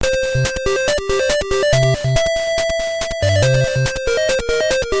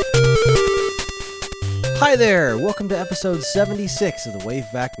there! Welcome to episode 76 of the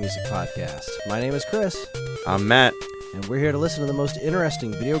Wave Back Music Podcast. My name is Chris. I'm Matt. And we're here to listen to the most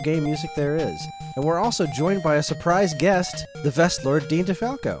interesting video game music there is. And we're also joined by a surprise guest, the Vestlord Dean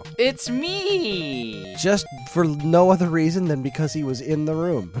DeFalco. It's me! Just for no other reason than because he was in the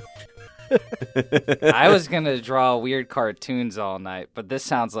room. I was going to draw weird cartoons all night, but this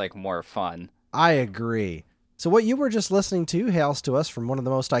sounds like more fun. I agree. So what you were just listening to hails to us from one of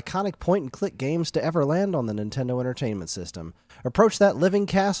the most iconic point-and-click games to ever land on the Nintendo Entertainment System. Approach that living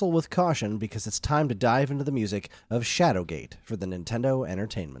castle with caution because it's time to dive into the music of Shadowgate for the Nintendo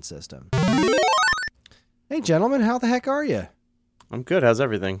Entertainment System. Hey gentlemen, how the heck are you? I'm good. How's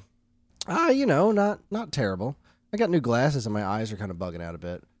everything? Not terrible. I got new glasses and my eyes are kind of bugging out a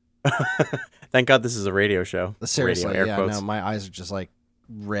bit. Thank God this is a radio show. Seriously, radio, air quotes. No, my eyes are just like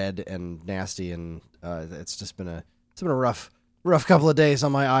red and nasty, and it's been a rough couple of days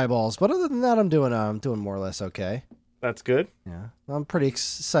on my eyeballs. But other than that, I'm doing more or less okay. That's good. Yeah, I'm pretty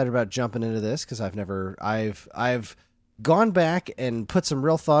excited about jumping into this because I've gone back and put some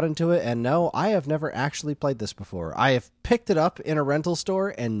real thought into it, and no, I have never actually played this before. I have picked it up in a rental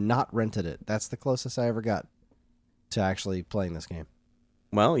store and not rented it. That's the closest I ever got to actually playing this game.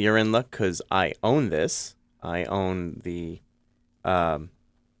 Well, you're in luck because I own this. I own the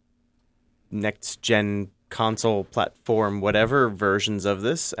next-gen console platform, whatever versions of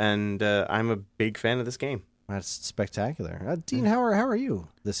this, and I'm a big fan of this game. That's spectacular. Dean, how are you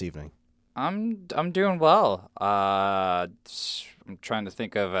this evening? I'm doing well. I'm trying to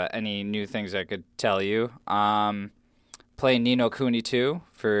think of any new things I could tell you. Playing Ni no Kuni 2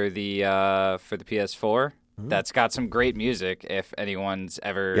 for the PS4. That's got some great music. If anyone's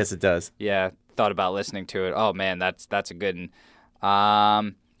ever Yes, it does. Yeah, thought about listening to it. Oh man, that's a good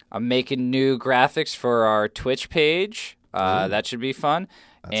one. I'm making new graphics for our Twitch page. That should be fun.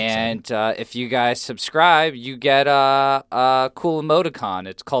 That's and if you guys subscribe, you get a cool emoticon.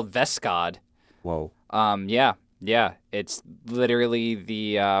 It's called Vescod. Whoa. Yeah. It's literally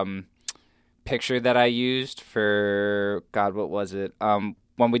the picture that I used for God. What was it?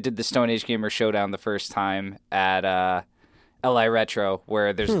 When we did the Stone Age Gamer Showdown the first time at LI Retro,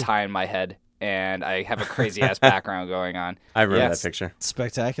 where there's a tie in my head. And I have a crazy-ass background going on. I remember that picture.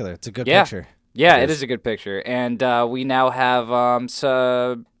 Spectacular. It's a good picture. Yeah, it is a good picture. And we now have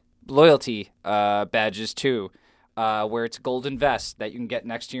some loyalty badges, too, where it's a golden vest that you can get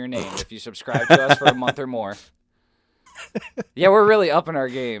next to your name if you subscribe to us for a month or more. Yeah, we're really upping our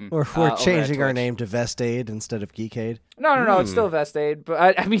game. We're changing our name to Vestaid instead of Geekade. No, it's still Vestaid,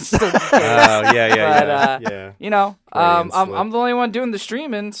 but I mean still Geekade. Oh, yeah. Yeah. You know, I'm the only one doing the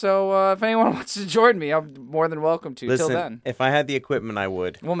streaming, so if anyone wants to join me, I'm more than welcome to. Listen, till then, if I had the equipment, I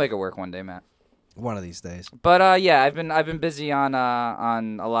would. We'll make it work one day, Matt. One of these days. But yeah, I've been busy on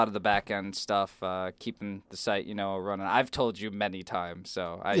a lot of the back end stuff, keeping the site running. I've told you many times,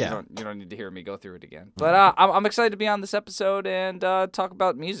 so you don't need to hear me go through it again. But I'm excited to be on this episode and talk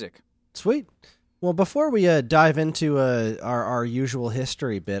about music. Sweet. Well, before we dive into our usual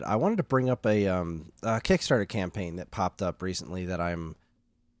history bit, I wanted to bring up a Kickstarter campaign that popped up recently that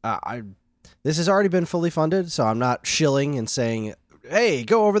this has already been fully funded, so I'm not shilling and saying, hey,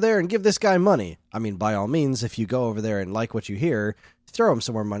 go over there and give this guy money. I mean, by all means, if you go over there and like what you hear, throw him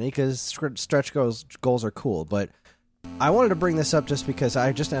some more money because stretch goals are cool. But I wanted to bring this up just because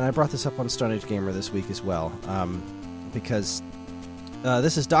I brought this up on Stone Age Gamer this week as well, because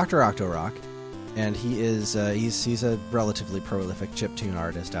this is Dr. Octorock, and he's a relatively prolific chiptune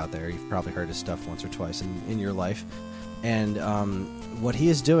artist out there. You've probably heard his stuff once or twice in your life. And what he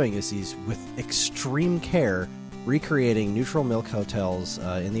is doing is he's, with extreme care, recreating Neutral Milk hotels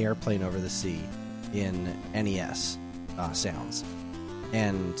in the airplane over the sea in NES sounds.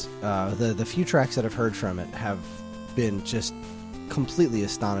 And the few tracks that I've heard from it have been just completely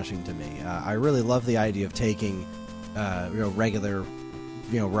astonishing to me. I really love the idea of taking regular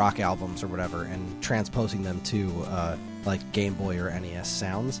rock albums or whatever and transposing them to like Game Boy or NES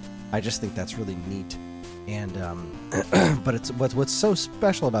sounds. I just think that's really neat. And but it's what's so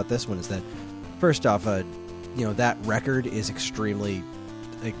special about this one is that, first off, that record is extremely,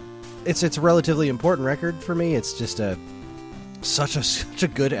 it's a relatively important record for me. It's just such a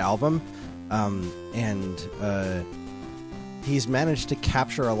good album, and he's managed to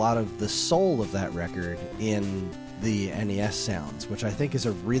capture a lot of the soul of that record in the NES sounds, which I think is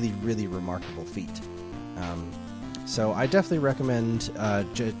a really, really remarkable feat. So I definitely recommend.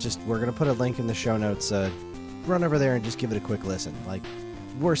 We're gonna put a link in the show notes. Run over there and just give it a quick listen. Like,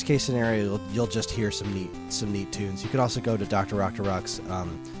 worst case scenario, you'll just hear some neat tunes. You could also go to Dr. Octorock's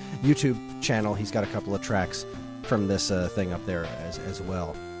YouTube channel. He's got a couple of tracks from this thing up there as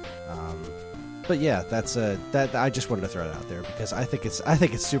well. But yeah, that's that. I just wanted to throw it out there because I think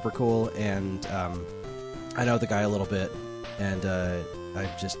it's super cool, and I know the guy a little bit, and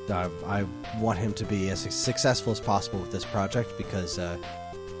I want him to be as successful as possible with this project because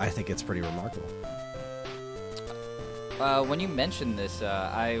I think it's pretty remarkable. When you mentioned this,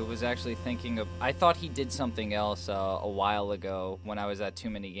 I was actually thinking of. I thought he did something else a while ago when I was at Too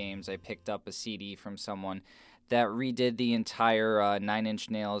Many Games. I picked up a CD from someone that redid the entire Nine Inch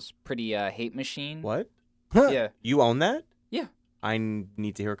Nails Pretty Hate Machine. What? Yeah. You own that? Yeah. I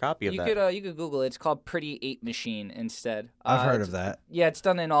need to hear a copy of that. You could Google it. It's called Pretty 8 Machine instead. I've heard of that. Yeah, it's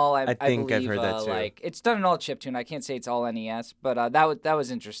done in all. I think believe, I've heard that too. It's done in all chiptune. I can't say it's all NES, but that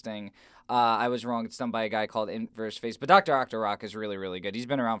was interesting. I was wrong. It's done by a guy called Inverse Face, but Dr. Octorok is really, really good. He's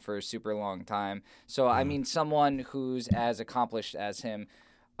been around for a super long time. So I mean, someone who's as accomplished as him,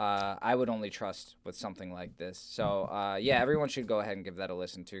 I would only trust with something like this. So yeah, everyone should go ahead and give that a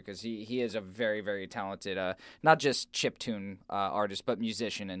listen to because he is a very, very talented, not just chiptune artist, but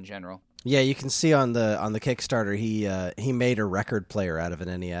musician in general. Yeah, you can see on the Kickstarter he made a record player out of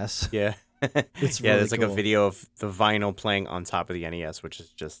an NES. Yeah. It's yeah, really there's like cool. a video of the vinyl playing on top of the NES, which is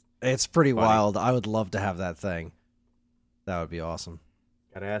just It's pretty funny. wild. I would love to have that thing. That would be awesome.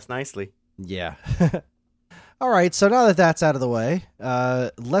 Gotta ask nicely. Yeah. All right. So now that that's out of the way,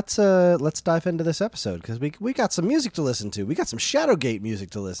 let's dive into this episode because we got some music to listen to. We got some Shadowgate music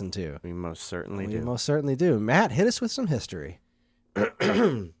to listen to. We most certainly We do. most certainly do. Matt, hit us with some history.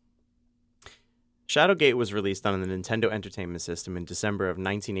 Shadowgate was released on the Nintendo Entertainment System in December of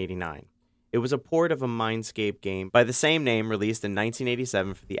 1989. It was a port of a Mindscape game by the same name released in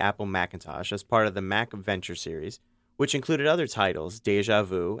 1987 for the Apple Macintosh as part of the Mac Adventure series, which included other titles, Deja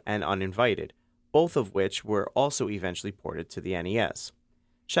Vu and Uninvited, both of which were also eventually ported to the NES.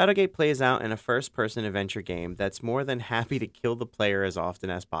 Shadowgate plays out in a first-person adventure game that's more than happy to kill the player as often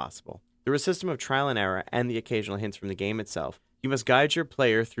as possible. Through a system of trial and error and the occasional hints from the game itself, you must guide your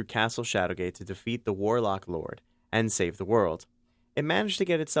player through Castle Shadowgate to defeat the Warlock Lord and save the world. It managed to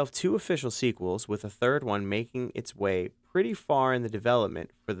get itself 2 official sequels, with a third one making its way pretty far in the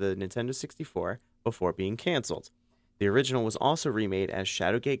development for the Nintendo 64 before being canceled. The original was also remade as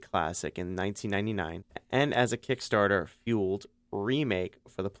Shadowgate Classic in 1999 and as a Kickstarter-fueled remake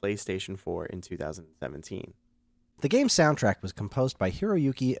for the PlayStation 4 in 2017. The game's soundtrack was composed by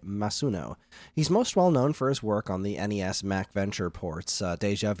Hiroyuki Masuno. He's most well known for his work on the NES Mac Venture ports,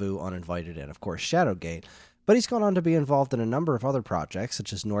 Deja Vu, Uninvited, and of course Shadowgate, but he's gone on to be involved in a number of other projects,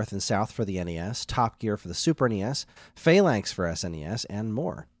 such as North and South for the NES, Top Gear for the Super NES, Phalanx for SNES, and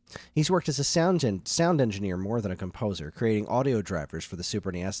more. He's worked as a sound engineer more than a composer, creating audio drivers for the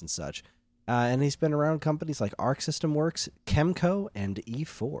Super NES and such, and he's been around companies like Arc System Works, Chemco, and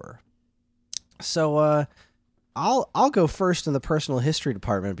E4. So, I'll go first in the personal history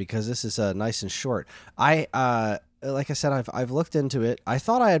department because this is nice and short. Like I said, I've looked into it. I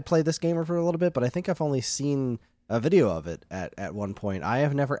thought I had played this game for a little bit, but I think I've only seen a video of it at one point. I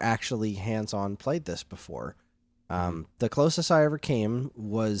have never actually hands-on played this before. The closest I ever came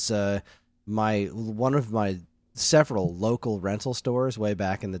was one of my several local rental stores way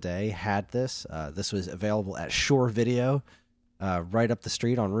back in the day had this. This was available at Shore Video, right up the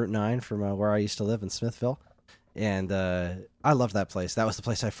street on Route 9 from where I used to live in Smithville. And I love that place. That was the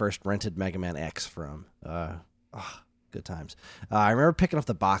place I first rented Mega Man X from. Good times. I remember picking up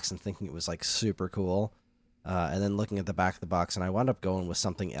the box and thinking it was like super cool, and then looking at the back of the box, and I wound up going with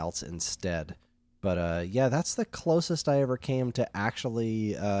something else instead. But yeah, that's the closest I ever came to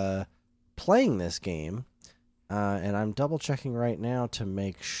actually playing this game. And I'm double checking right now to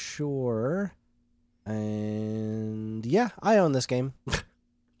make sure. And yeah, I own this game.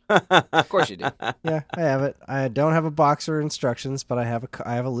 Of course you do. Yeah, I have it. I don't have a box or instructions, but I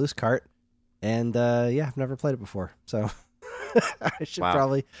have a loose cart, and yeah, I've never played it before, so I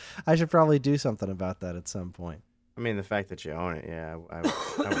should probably do something about that at some point. I mean, the fact that you own it, yeah, I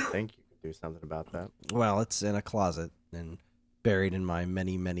would think you could do something about that. Well, it's in a closet and buried in my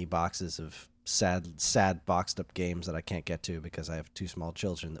many, many boxes of sad boxed up games that I can't get to because I have 2 small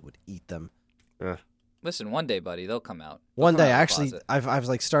children that would eat them. Ugh. Listen, one day, buddy, they'll come out. One day, actually, I've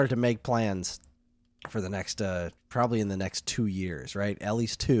like started to make plans for the next, probably in the next 2 years, right?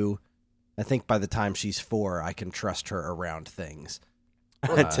 Ellie's 2. I think by the time she's 4, I can trust her around things.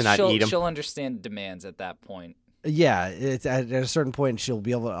 To not eat them. She'll understand demands at that point. Yeah, at a certain point, she'll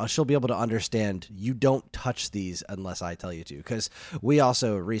be able to understand you don't touch these unless I tell you to. Because we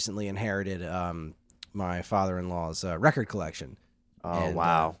also recently inherited my father-in-law's record collection. Oh, and,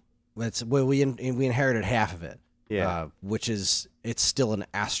 wow. We inherited half of it. Yeah. which is it's still an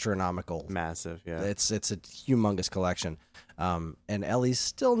astronomical. Massive, yeah. It's a humongous collection, and Ellie's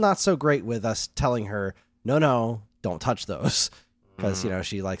still not so great with us telling her no, don't touch those, because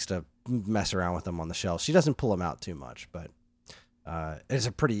she likes to mess around with them on the shelf. She doesn't pull them out too much, but it's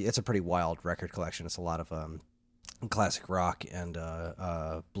a pretty wild record collection. It's a lot of classic rock and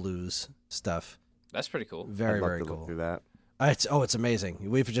blues stuff. That's pretty cool. Very I'd love very to cool. look through that. It's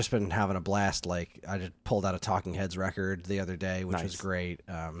amazing. We've just been having a blast. Like I just pulled out a Talking Heads record the other day, which was Nice. great.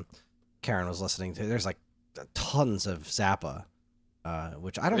 Karen was listening to. There's like tons of Zappa,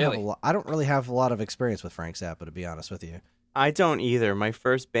 which I don't have Really? I don't really have a lot of experience with Frank Zappa, to be honest with you. I don't either. My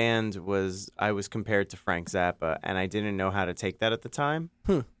first band I was compared to Frank Zappa, and I didn't know how to take that at the time.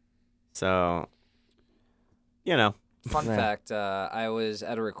 So, Fun Yeah. fact, I was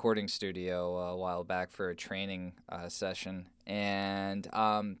at a recording studio a while back for a training session, and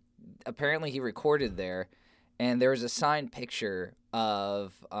apparently he recorded there, and there was a signed picture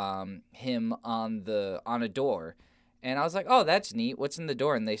of him on a door, and I was like, oh, that's neat. What's in the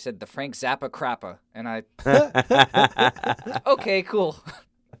door? And they said, the Frank Zappa Crappa, and I, okay, cool.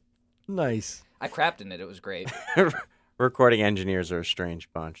 Nice. I crapped in it. It was great. Recording engineers are a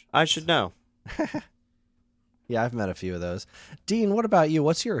strange bunch. I should know. Yeah, I've met a few of those. Dean, what about you?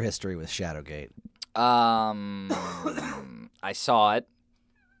 What's your history with Shadowgate? I saw it.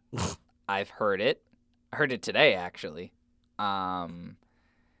 I've heard it. I heard it today, actually. And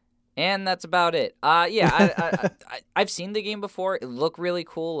that's about it. I've seen the game before. It looked really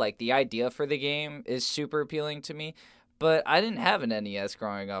cool. Like, the idea for the game is super appealing to me. But I didn't have an NES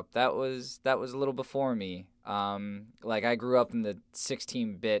growing up. That was a little before me. Like, I grew up in the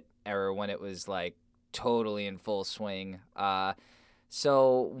 16-bit era when it was, like, totally in full swing.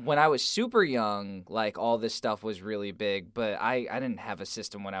 So when I was super young, like, all this stuff was really big, but I didn't have a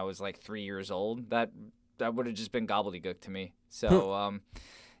system when I was like 3 years old. That would have just been gobbledygook to me. So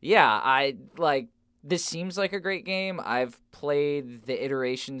this seems like a great game. I've played the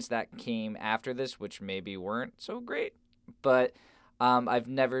iterations that came after this, which maybe weren't so great, but I've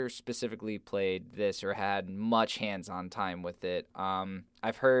never specifically played this or had much hands-on time with it.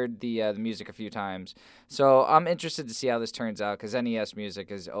 I've heard the music a few times, so I'm interested to see how this turns out, because NES music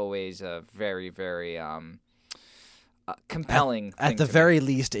is always a very, very compelling. At thing the to very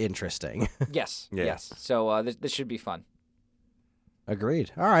least, interesting. me. Yes, Yeah. yes. So this should be fun.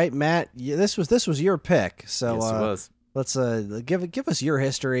 Agreed. All right, Matt. This was your pick. So Yes, it was. let's give us your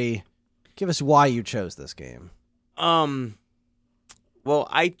history. Give us why you chose this game. Well,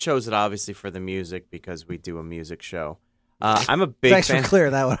 I chose it obviously for the music because we do a music show. I'm a big Thanks fan. for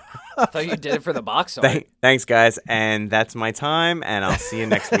clearing that one. I thought you did it for the box art. Thanks, guys, and that's my time. And I'll see you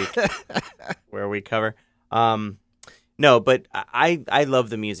next week, where we cover. No, but I love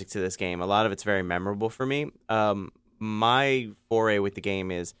the music to this game. A lot of it's very memorable for me. My foray with the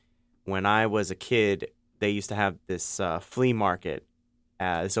game is when I was a kid. They used to have this flea market,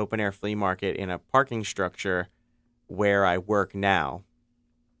 this open air flea market in a parking structure where I work now.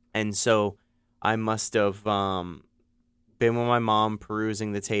 And so I must have been with my mom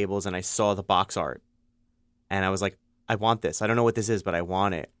perusing the tables, and I saw the box art. And I was like, I want this. I don't know what this is, but I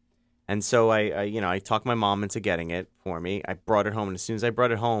want it. And so I talked my mom into getting it for me. I brought it home, and as soon as I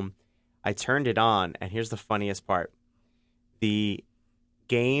brought it home, I turned it on, and here's the funniest part. The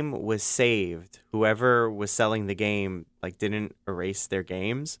game was saved. Whoever was selling the game didn't erase their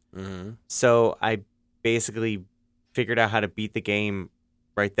games. Mm-hmm. So I basically figured out how to beat the game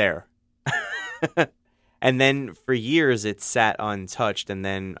right there. And then for years it sat untouched, and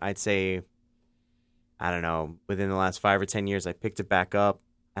then I'd say, I don't know, within the last 5 or 10 years I picked it back up,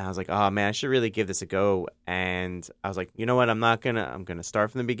 and I was like, oh man, I should really give this a go. And I was like, you know what, I'm gonna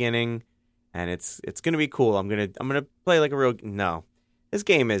start from the beginning, and it's gonna be cool. I'm gonna play like a real. No, this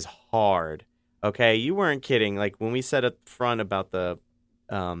game is hard. Okay, you weren't kidding. Like when we said up front about the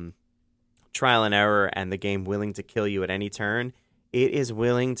trial and error and the game willing to kill you at any turn, it is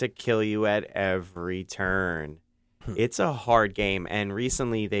willing to kill you at every turn. It's a hard game, and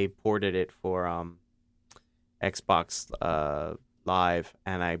recently they ported it for Xbox Live,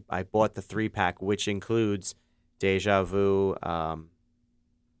 and I bought the 3-pack, which includes Deja Vu,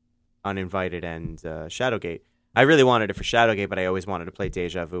 Uninvited, and Shadowgate. I really wanted it for Shadowgate, but I always wanted to play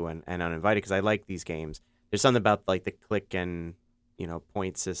Deja Vu and Uninvited because I like these games. There's something about the click and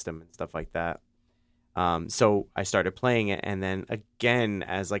point system and stuff like that. So I started playing it, and then again,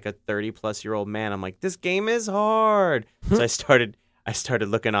 as a 30-plus-year-old man, I'm like, this game is hard. So I started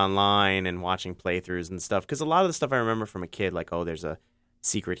looking online and watching playthroughs and stuff, because a lot of the stuff I remember from a kid, like, oh, there's a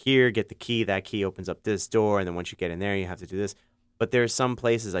secret here, get the key, that key opens up this door, and then once you get in there, you have to do this. But there's some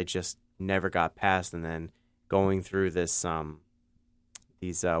places I just never got past, and then going through this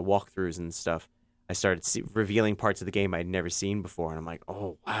these walkthroughs and stuff, I started revealing parts of the game I'd never seen before, and I'm like,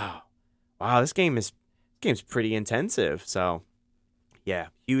 oh wow, this game's pretty intensive. So yeah,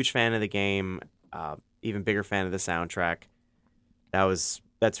 huge fan of the game. Even bigger fan of the soundtrack.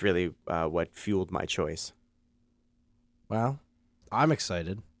 That's really what fueled my choice. Well, I'm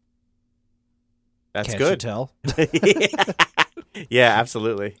excited. That's Can't good. You tell? Yeah,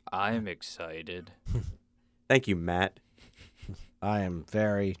 absolutely. I'm excited. Thank you, Matt. I am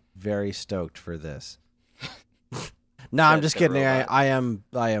very, very stoked for this. No, I'm just kidding. I am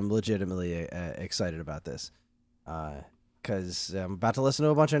legitimately excited about this because I'm about to listen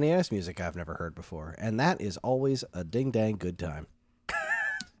to a bunch of NES music I've never heard before, and that is always a ding dang good time.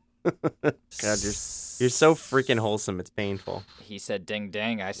 God, you're so freaking wholesome. It's painful. He said ding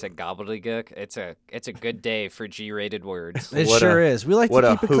dang. I said gobbledygook. It's a good day for G-rated words. It What sure a- is. We like what to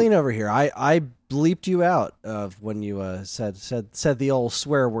a keep it hoot. clean over here. I bleeped you out of when you said the old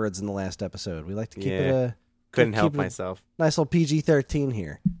swear words in the last episode. We like to keep it Yeah. a Couldn't keep help it myself. nice little PG-13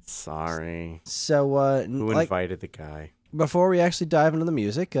 here. Sorry. So Who like invited the guy? before we actually dive into the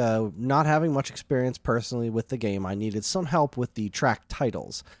music, not having much experience personally with the game, I needed some help with the track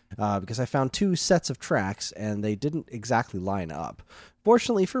titles because I found two sets of tracks and they didn't exactly line up.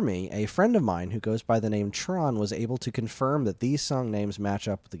 Fortunately for me, a friend of mine who goes by the name Tron was able to confirm that these song names match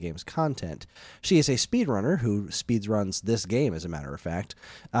up with the game's content. She is a speedrunner who speedruns this game, as a matter of fact,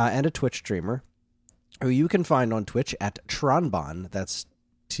 and a Twitch streamer who you can find on Twitch at Tronbon. That's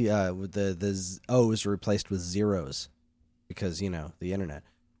with the O's replaced with zeros. Because, the internet.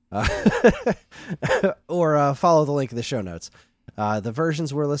 Or follow the link in the show notes. The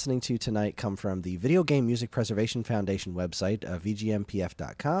versions we're listening to tonight come from the Video Game Music Preservation Foundation website,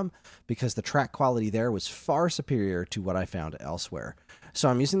 vgmpf.com, because the track quality there was far superior to what I found elsewhere. So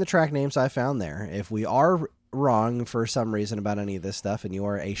I'm using the track names I found there. If we are wrong for some reason about any of this stuff, and you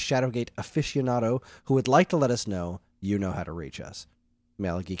are a Shadowgate aficionado who would like to let us know, you know how to reach us.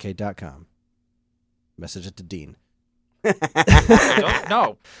 Mail at geekade.com. Message it to Dean.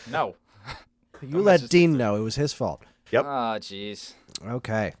 No. You let Dean know. It was his fault. Yep. Oh, jeez.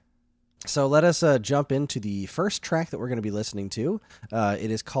 Okay. So let us jump into the first track that we're going to be listening to.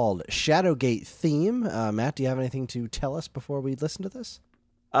 It is called Shadowgate Theme. Matt, do you have anything to tell us before we listen to this?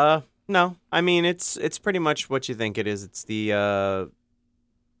 No. I mean, it's pretty much what you think it is. It's the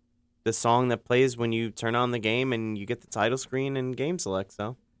song that plays when you turn on the game and you get the title screen and game select,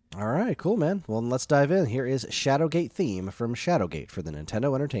 so. All right, cool, man. Well, let's dive in. Here is Shadowgate Theme from Shadowgate for the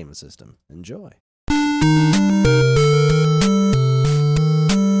Nintendo Entertainment System. Enjoy.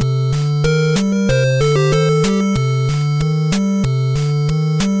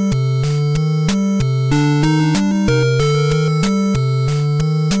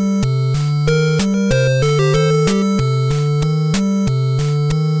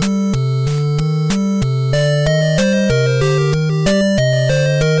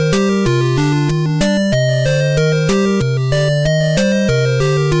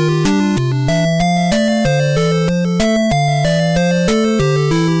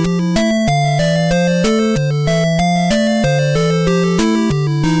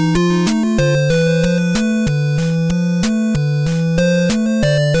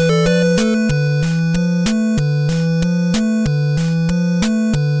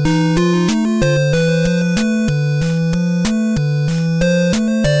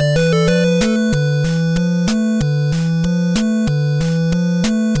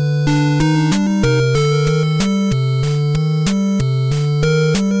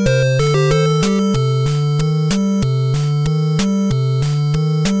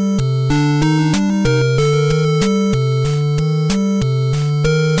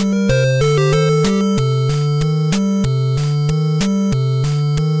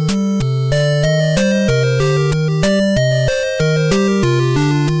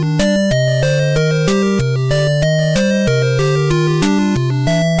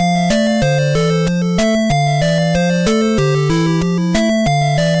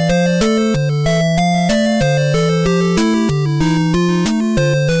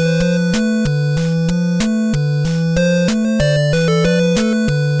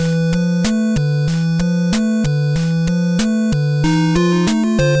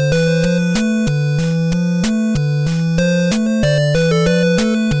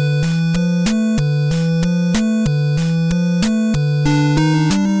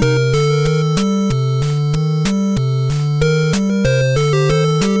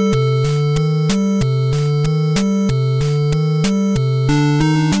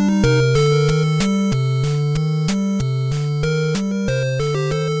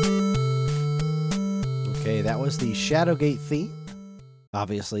 Shadowgate theme,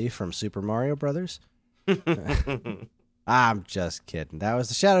 obviously from Super Mario Brothers. I'm just kidding. That was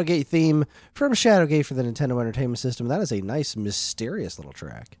the Shadowgate theme from Shadowgate for the Nintendo Entertainment System. That is a nice, mysterious little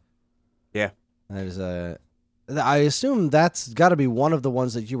track. Yeah. That is I assume that's got to be one of the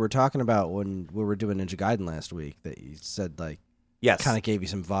ones that you were talking about when we were doing Ninja Gaiden last week that you said, like, Yes. kind of gave you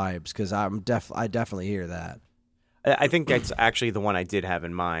some vibes, because I definitely hear that. I think that's actually the one I did have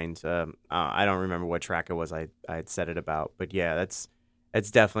in mind. I don't remember what track it was I had said it about, but yeah, it's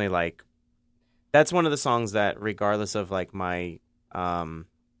definitely like, that's one of the songs that, regardless of like my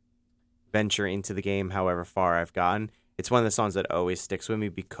venture into the game, however far I've gotten, it's one of the songs that always sticks with me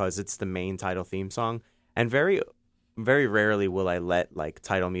because it's the main title theme song. And very, very rarely will I let like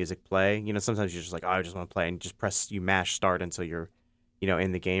title music play. You know, sometimes you're just like, oh, I just want to play, and you mash start until you're,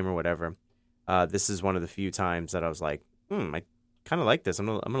 in the game or whatever. This is one of the few times that I was like, I kind of like this. I'm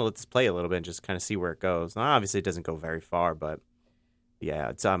gonna let this play a little bit and just kind of see where it goes. Now, obviously, it doesn't go very far, but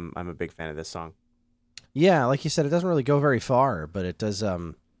yeah, I'm a big fan of this song. Yeah, like you said, it doesn't really go very far, but it does.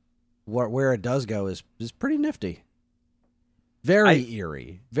 Where it does go is pretty nifty. Very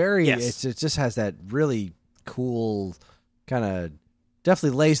eerie. Very. Yes. It just has that really cool kind of.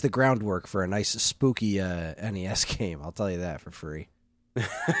 Definitely lays the groundwork for a nice spooky NES game. I'll tell you that for free.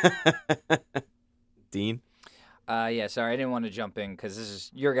 Dean? Yeah, sorry, I didn't want to jump in because this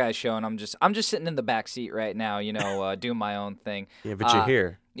is your guys' show, and I'm just sitting in the back seat right now, doing my own thing. Yeah, but you're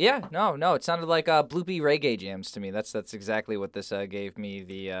here. Yeah, no, it sounded like bloopy reggae jams to me. That's exactly what this gave me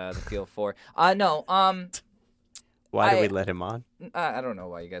the feel for. No, Why did we let him on? I don't know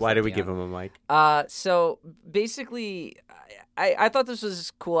why you guys. Why did we give him a mic? So basically, I thought this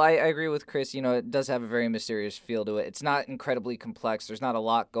was cool. I agree with Chris. It does have a very mysterious feel to it. It's not incredibly complex. There's not a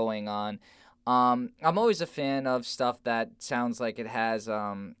lot going on. I'm always a fan of stuff that sounds like it has,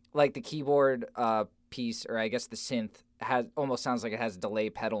 like the keyboard piece, or I guess the synth almost sounds like it has a delay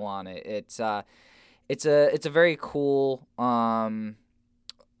pedal on it. It's a very cool.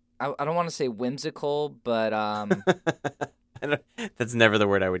 I don't want to say whimsical, but that's never the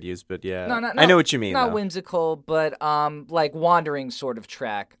word I would use. But yeah, no, I know what you mean. Not though. whimsical, but like wandering sort of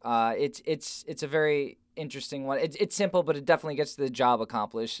track. It's a very interesting one. It's simple, but it definitely gets the job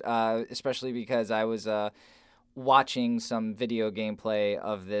accomplished. Especially because I was watching some video gameplay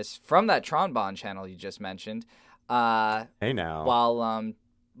of this from that Tronbon channel you just mentioned. Hey now. While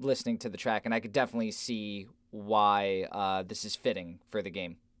listening to the track, and I could definitely see why this is fitting for the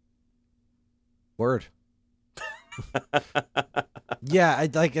game. Word. Yeah,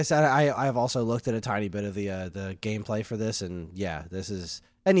 like I said, I've also looked at a tiny bit of the gameplay for this, and yeah, this is,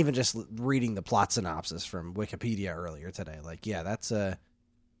 and even just reading the plot synopsis from Wikipedia earlier today, like, yeah, that's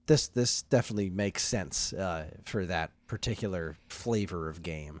this definitely makes sense for that particular flavor of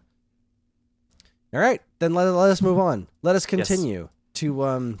game. All right, then let us move on. Let us continue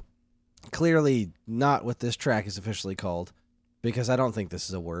to clearly not what this track is officially called, because I don't think this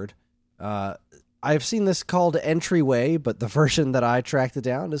is a word. I've seen this called Entryway, but the version that I tracked it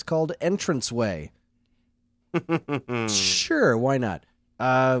down is called Entranceway. Sure, why not?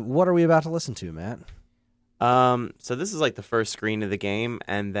 What are we about to listen to, Matt? So this is like the first screen of the game,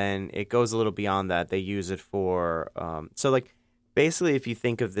 and then it goes a little beyond that. They use it for so like basically if you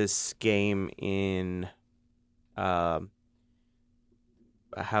think of this game in how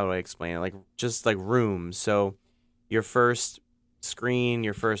do I explain it? Like just like rooms. So your first screen,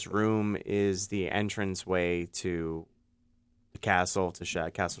 your first room is the entranceway to the castle, to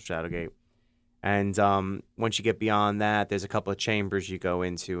Castle Shadowgate. And once you get beyond that, there's a couple of chambers you go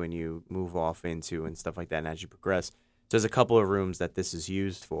into and you move off into and stuff like that. And as you progress, there's a couple of rooms that this is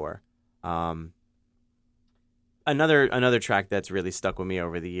used for. Another track that's really stuck with me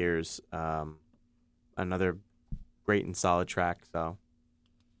over the years. Another great and solid track. So,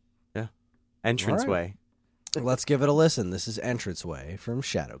 yeah, Entranceway. Right. Let's give it a listen. This is Entranceway from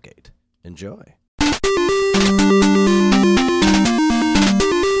Shadowgate. Enjoy.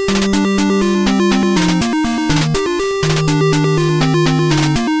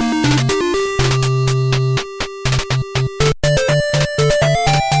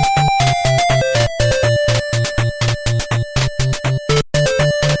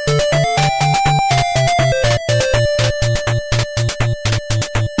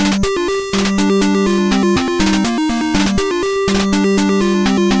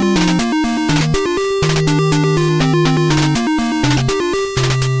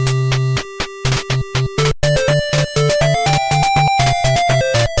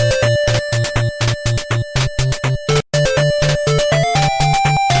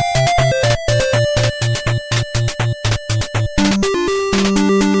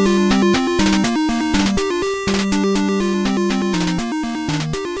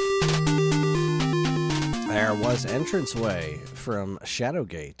 there was Entranceway from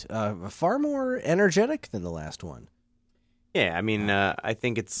Shadowgate. Far more energetic than the last one. Yeah, I mean, I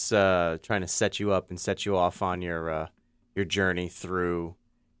think it's trying to set you up and set you off on your journey through.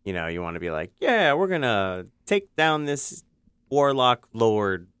 You know, you want to be like, yeah, we're gonna take down this warlock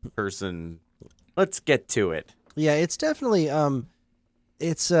lord person. Let's get to it. Yeah, it's definitely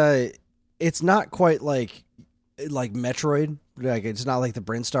it's not quite like Metroid. Like it's not like the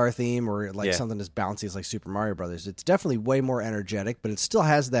Brinstar theme or like something as bouncy as like Super Mario Brothers. It's definitely way more energetic, but it still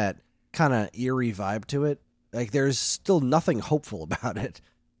has that kind of eerie vibe to it. Like there's still nothing hopeful about it.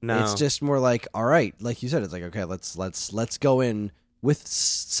 No, It's just more like, all right, like you said, it's like, okay, let's go in with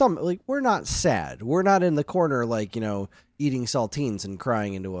some, like, we're not sad. We're not in the corner, like, you know, eating saltines and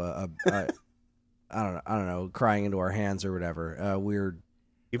crying into I don't know, crying into our hands or whatever.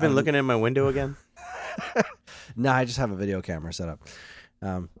 you've been looking in my window again. No, I just have a video camera set up.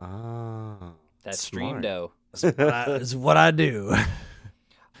 That's smart. Streamdo. It's what I do.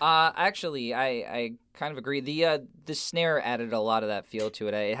 Actually, I kind of agree. The snare added a lot of that feel to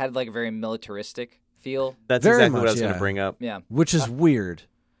it. It had like a very militaristic feel. That's Very exactly what I much, was going yeah. to bring up. Yeah. Which is weird.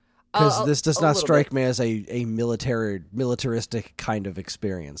 Because this does a not little strike bit. me as a militaristic kind of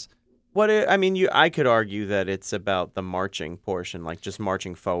experience. I could argue that it's about the marching portion, like just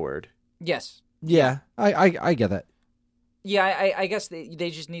marching forward. Yes. Yeah, I get that. Yeah, I guess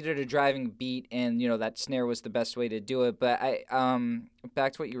they just needed a driving beat, and you know that snare was the best way to do it. But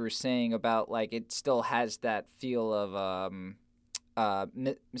back to what you were saying about like it still has that feel of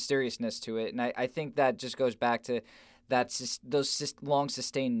mysteriousness to it, and I think that just goes back to those long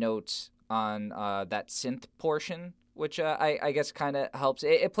sustained notes on that synth portion, which I guess kind of helps.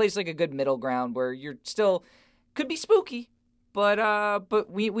 It plays like a good middle ground where you're still could be spooky. But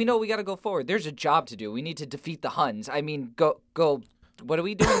we know we got to go forward. There's a job to do. We need to defeat the Huns. I mean, go. What are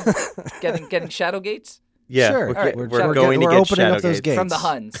we doing? getting shadow gates Yeah, Sure. we're, All right, we're we're going to we're get opening shadow up those gates. from the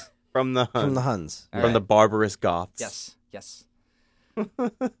Huns. from the Huns, From the Huns. All from right. the barbarous Goths. Yes.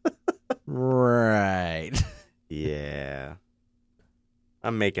 Right. Yeah,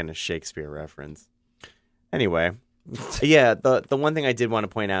 I'm making a Shakespeare reference. Anyway, yeah, the one thing I did want to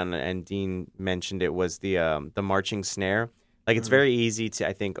point out, and Dean mentioned it, was the marching snare. Like it's very easy to,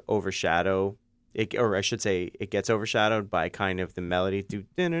 I think, overshadow it, or I should say, it gets overshadowed by kind of the melody.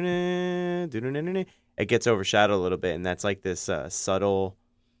 It gets overshadowed a little bit, and that's like this subtle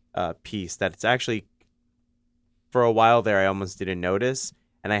piece that it's actually, for a while there, I almost didn't notice,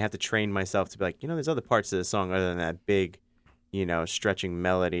 and I have to train myself to be like, there's other parts of the song other than that big, stretching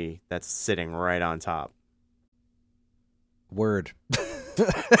melody that's sitting right on top. Word.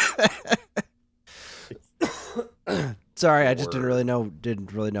 Sorry, I just didn't really know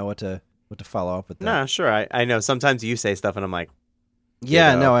what to follow up with that. Nah, sure. I know. Sometimes you say stuff, and I'm like,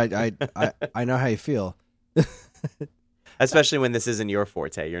 Yeah, know. no, I know how you feel. especially when this isn't your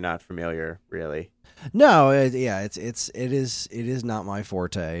forte. You're not familiar, really. No, it is not my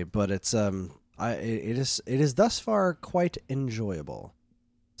forte, but it's it is thus far quite enjoyable.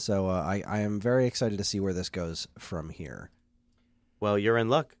 So I am very excited to see where this goes from here. Well, you're in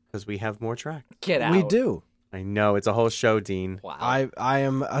luck because we have more track. Get out. We do. I know it's a whole show, Dean. Wow. I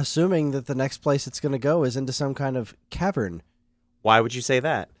am assuming that the next place it's going to go is into some kind of cavern, Why would you say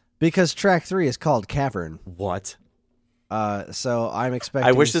that? because track 3 is called Cavern. What? So I'm expecting.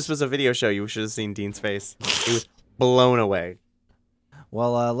 I wish this was a video show. You should have seen Dean's face. He was blown away.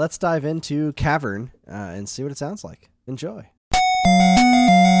 Well, let's dive into Cavern and see what it sounds like. Enjoy.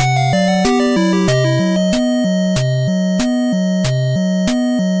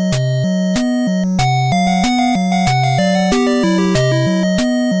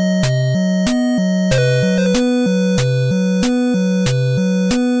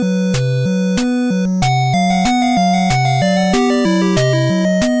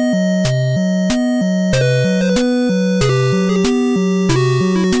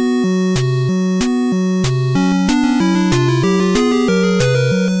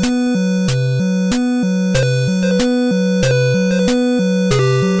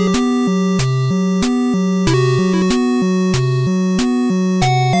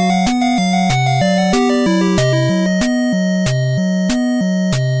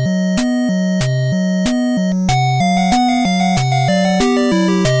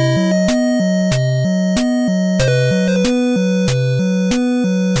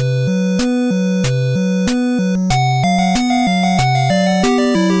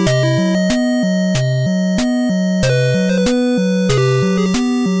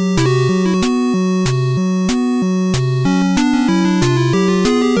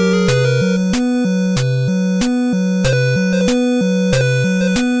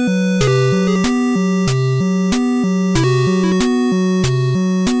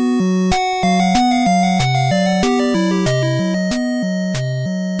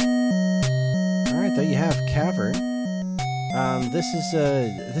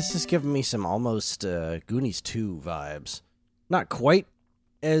 is giving me some almost Goonies 2 vibes. Not quite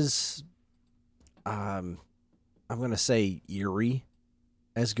as I'm gonna say eerie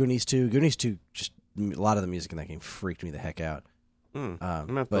as Goonies 2. Goonies 2, just a lot of the music in that game freaked me the heck out. I'm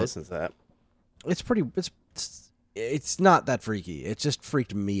gonna have to listen to that. It's pretty. It's not that freaky. It just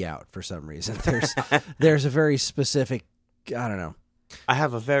freaked me out for some reason. There's a very specific. I don't know. I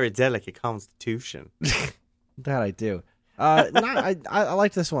have a very delicate constitution. That I do. I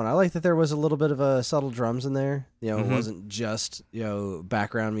liked this one. I like that there was a little bit of subtle drums in there. It wasn't just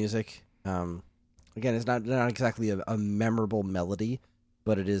background music. Again, it's not exactly a memorable melody,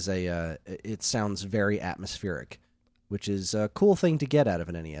 but it is it sounds very atmospheric, which is a cool thing to get out of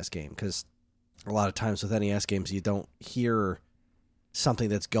an NES game, because a lot of times with NES games you don't hear something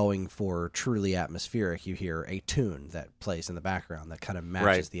that's going for truly atmospheric. You hear a tune that plays in the background that kind of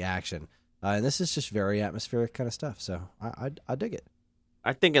matches the action. And this is just very atmospheric kind of stuff, so I dig it.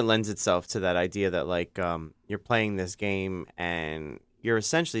 I think it lends itself to that idea that, like, you're playing this game and you're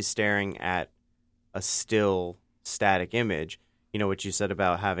essentially staring at a still, static image. You know what you said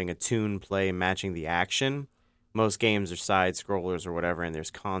about having a tune play matching the action? Most games are side-scrollers or whatever, and there's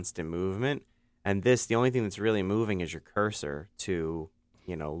constant movement. And this, the only thing that's really moving is your cursor to,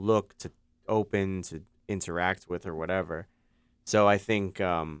 look, to open, to interact with, or whatever. So I think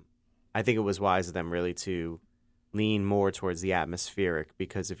it was wise of them really to lean more towards the atmospheric,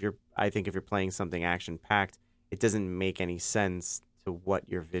 because if you're playing something action packed, it doesn't make any sense to what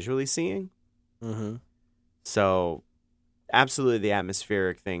you're visually seeing. Mm-hmm. So, absolutely, the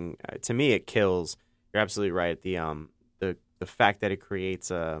atmospheric thing to me, it kills. You're absolutely right. The fact that it creates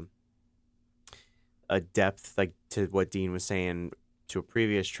a depth, like to what Dean was saying to a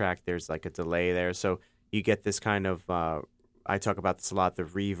previous track. There's like a delay there, so you get this kind of. I talk about this a lot. The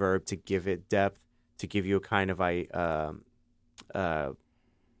reverb to give it depth, to give you a kind of a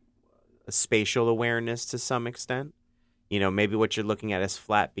spatial awareness to some extent. Maybe what you're looking at is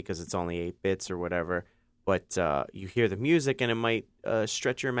flat because it's only 8 bits or whatever, but you hear the music and it might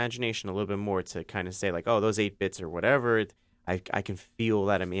stretch your imagination a little bit more to kind of say, like, oh, those 8 bits or whatever, I can feel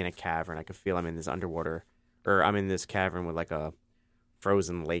that I'm in a cavern. I can feel I'm in this underwater, or I'm in this cavern with like a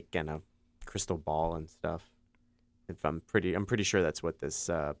frozen lake and a crystal ball and stuff. I'm pretty sure that's what this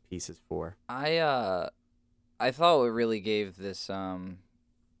piece is for. I thought what really gave this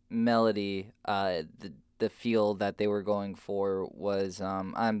melody the feel that they were going for was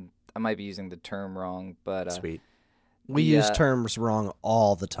I might be using the term wrong, but Sweet. We use terms wrong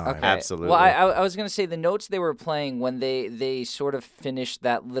all the time. Okay. Absolutely. Well, I was going to say the notes they were playing when they sort of finished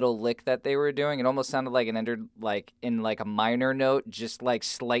that little lick that they were doing, it almost sounded like it entered like in like a minor note, just like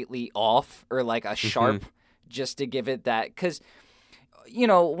slightly off, or like a sharp, just to give it that. Because,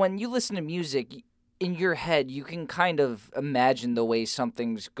 when you listen to music, in your head, you can kind of imagine the way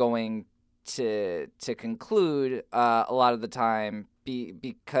something's going to conclude a lot of the time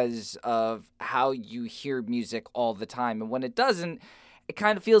because of how you hear music all the time. And when it doesn't, it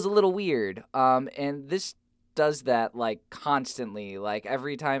kind of feels a little weird. And this does that like constantly. Like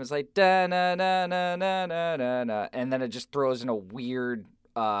every time it's like da na na na na na na na, and then it just throws in a weird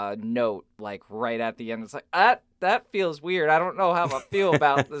note like right at the end. It's like that feels weird. I don't know how I feel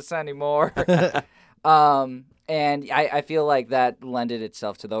about this anymore. And I feel like that lended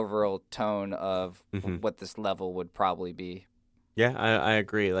itself to the overall tone of what this level would probably be. Yeah, I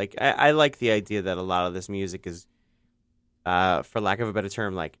agree. Like, I like the idea that a lot of this music is, for lack of a better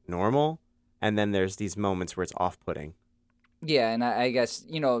term, like normal, and then there's these moments where it's off-putting. Yeah, and I guess,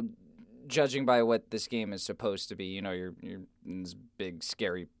 judging by what this game is supposed to be, you're in this big,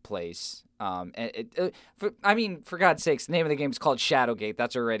 scary place. For God's sakes, the name of the game is called Shadowgate.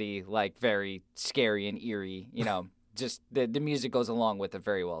 That's already like very scary and eerie. Just the music goes along with it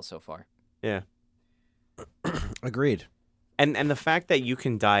very well so far. Yeah, agreed. And the fact that you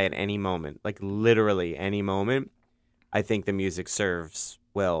can die at any moment, like literally any moment, I think the music serves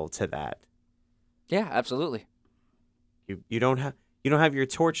well to that. Yeah, absolutely. You don't have your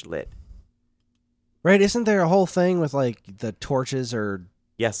torch lit. Right, isn't there a whole thing with like the torches, or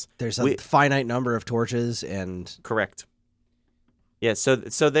yes, there's a finite number of torches, and correct. Yeah, so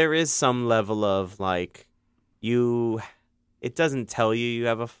there is some level of like it doesn't tell you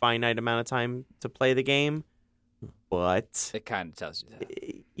have a finite amount of time to play the game, but it kind of tells you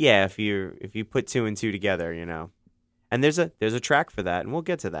that. Yeah, if you put 2 and 2 together, and there's a track for that, and we'll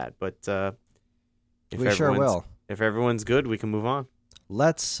get to that. But we sure will. If everyone's good, we can move on.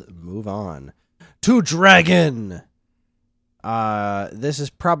 Let's move on to Dragon. This is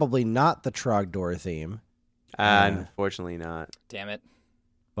probably not the Trogdor theme. Unfortunately not. Damn it.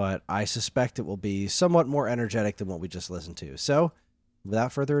 But I suspect it will be somewhat more energetic than what we just listened to. So,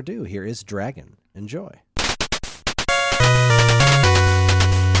 without further ado, here is Dragon. Enjoy.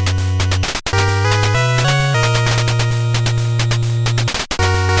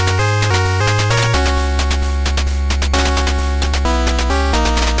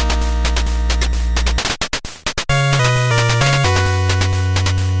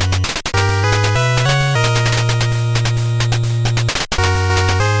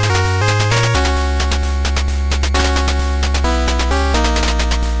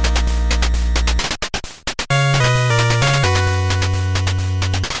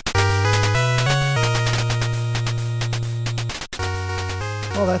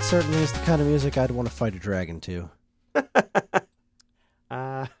 Well, that certainly is the kind of music I'd want to fight a dragon to.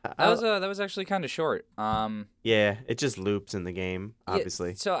 That was actually kind of short. Yeah, it just loops in the game, obviously.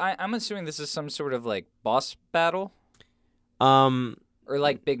 Yeah, so I'm assuming this is some sort of like boss battle Or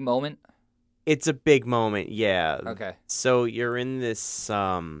like big moment. it's a big moment, yeah. Okay. So you're in this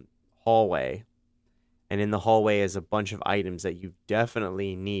hallway, and in the hallway is a bunch of items that you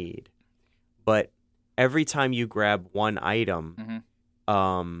definitely need. But every time you grab one item,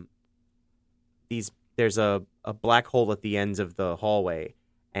 there's a black hole at the ends of the hallway,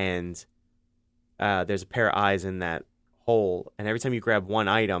 and there's a pair of eyes in that hole. And every time you grab one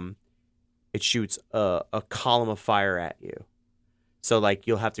item, it shoots a column of fire at you. So like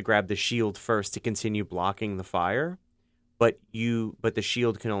you'll have to grab the shield first to continue blocking the fire, but the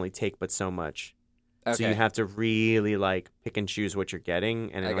shield can only take but so much. Okay. So you have to really like pick and choose what you're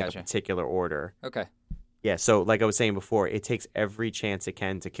getting and in like gotcha. a particular order. Okay. Yeah, so like I was saying before, it takes every chance it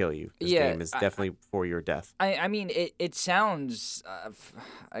can to kill you. This Yeah, game is definitely for your death. I mean, it sounds,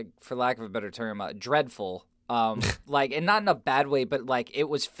 for lack of a better term, dreadful. Like, and not in a bad way, but like it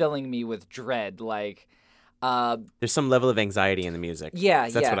was filling me with dread. Like, There's some level of anxiety in the music. yeah,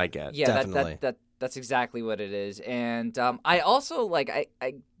 That's yeah, what I get. Yeah, Definitely. that's exactly what it is. And I also like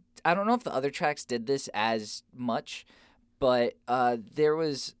I don't know if the other tracks did this as much, but there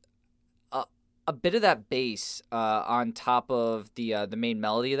was a bit of that bass on top of the main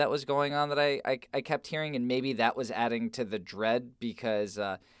melody that was going on that I kept hearing, and maybe that was adding to the dread because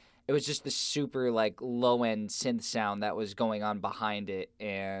it was just the super like low end synth sound that was going on behind it,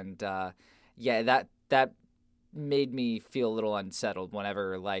 and yeah, that made me feel a little unsettled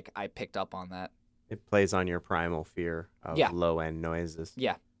whenever like I picked up on that. It plays on your primal fear of Yeah. low-end noises.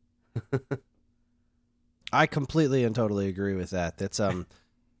 Yeah. I completely and totally agree with that. That's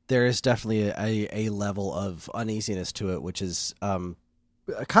there is definitely a level of uneasiness to it, which is kind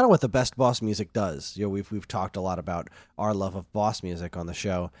of what the best boss music does. You know, we've talked a lot about our love of boss music on the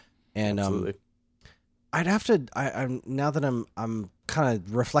show, and Absolutely. I'd have to. I'm now that I'm kind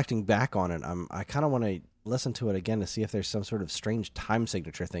of reflecting back on it. I kind of want to listen to it again to see if there's some sort of strange time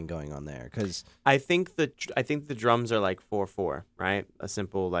signature thing going on there. Because I think the drums are like 4/4, right? A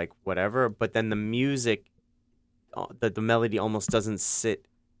simple like whatever, but then the music, the melody almost doesn't sit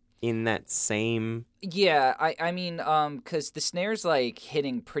in that same. Yeah, I mean, because the snare's like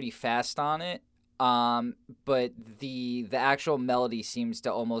hitting pretty fast on it, but the actual melody seems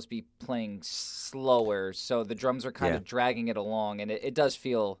to almost be playing slower, so the drums are kind of dragging it off.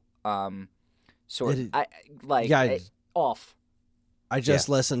 I just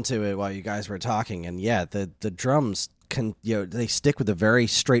listened to it while you guys were talking, and yeah, the drums can, you know, they stick with a very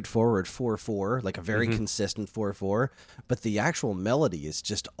straightforward 4/4, like a very consistent 4/4, but the actual melody is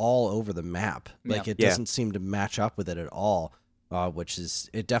just all over the map. Like it doesn't seem to match up with it at all, which is,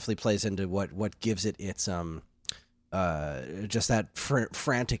 it definitely plays into what gives it its just that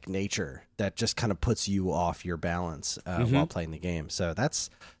frantic nature that just kind of puts you off your balance while playing the game. So that's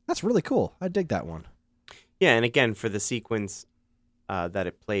really cool. I dig that one. Yeah, and again, for the sequence that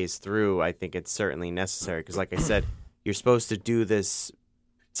it plays through, I think it's certainly necessary because, like I said, you're supposed to do this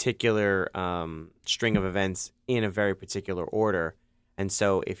particular string of events in a very particular order. And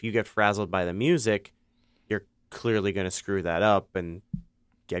so if you get frazzled by the music, you're clearly going to screw that up and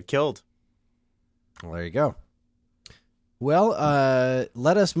get killed. Well, there you go. Well,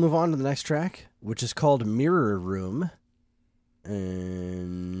 let us move on to the next track, which is called Mirror Room.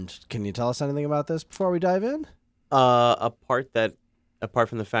 And can you tell us anything about this before we dive in? Apart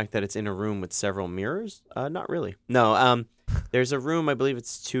from the fact that it's in a room with several mirrors, not really. No, there's a room, I believe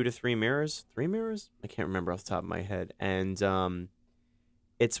it's 2 to 3 mirrors. 3 mirrors? I can't remember off the top of my head. And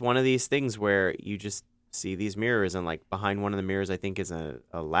it's one of these things where you just see these mirrors, and like behind one of the mirrors, I think, is a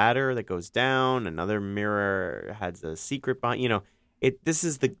ladder that goes down. Another mirror has a secret behind. You know, this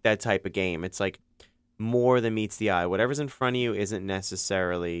is that type of game. It's like more than meets the eye. Whatever's in front of you isn't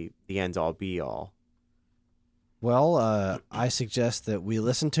necessarily the end-all, be-all. Well, I suggest that we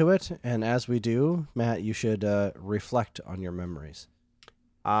listen to it, and as we do, Matt, you should reflect on your memories.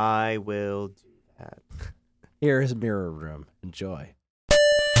 I will do that. Here is Mirror Room. Enjoy.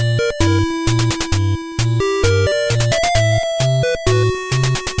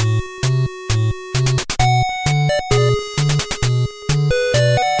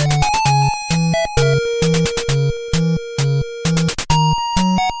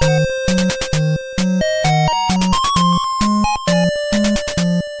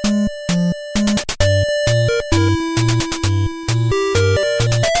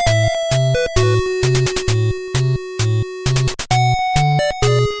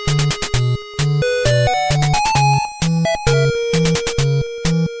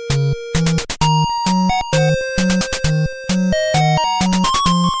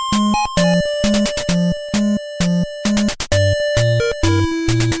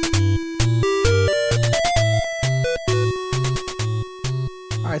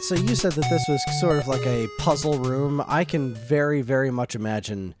 So you said that this was sort of like a puzzle room. I can very, very much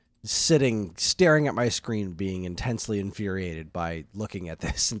imagine staring at my screen, being intensely infuriated by looking at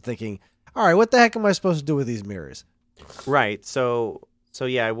this and thinking, all right, what the heck am I supposed to do with these mirrors? Right. So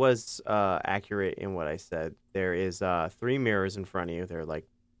yeah, I was accurate in what I said. There is 3 mirrors in front of you. They're like,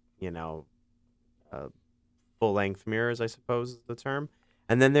 full-length mirrors, I suppose is the term.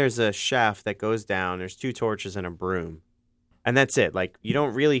 And then there's a shaft that goes down. There's 2 torches and a broom. And that's it. Like, you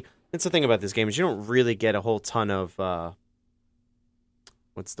don't really... That's the thing about this game, is you don't really get a whole ton of...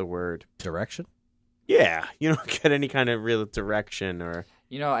 what's the word? Direction? Yeah. You don't get any kind of real direction or...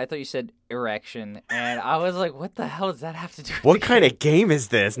 I thought you said erection, and I was like, what the hell does that have to do with What kind of game is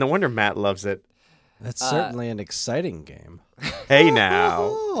this? No wonder Matt loves it. That's certainly an exciting game. Hey, now.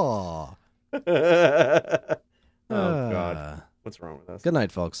 Oh, Oh, God. What's wrong with us? Good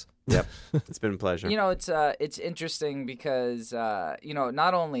night, folks. Yep. It's been a pleasure. It's interesting because,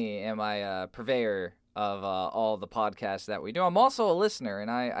 not only am I a purveyor of all the podcasts that we do, I'm also a listener, and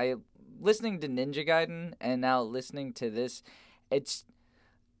I listening to Ninja Gaiden and now listening to this, it's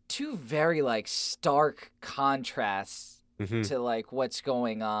 2 very, stark contrasts to, what's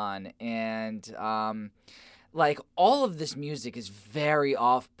going on, and, all of this music is very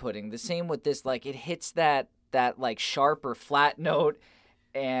off-putting. The same with this, it hits that sharp or flat note,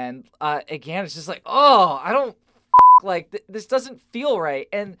 and again it's just I don't this doesn't feel right.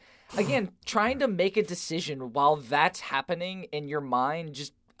 And again, trying to make a decision while that's happening in your mind,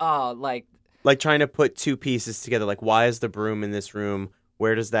 just like trying to put 2 pieces together, why is the broom in this room,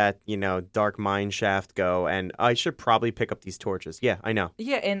 where does that dark mine shaft go, and I should probably pick up these torches. Yeah, I know.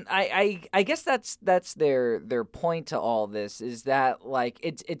 Yeah, and I guess that's their point to all this, is that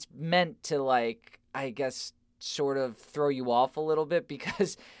it's meant to I guess sort of throw you off a little bit,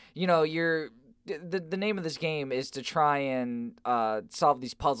 because you're the name of this game is to try and solve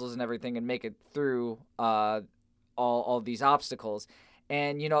these puzzles and everything and make it through all these obstacles.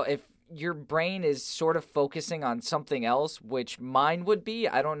 And if your brain is sort of focusing on something else, which mine would be,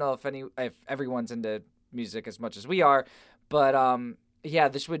 I don't know if everyone's into music as much as we are, but yeah,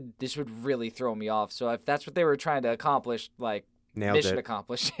 this would really throw me off. So if that's what they were trying to accomplish, Nailed mission it.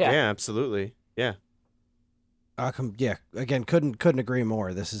 accomplished. Yeah, absolutely. Yeah. Yeah, again, couldn't agree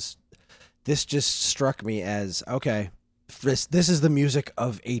more. This just struck me as, okay, this is the music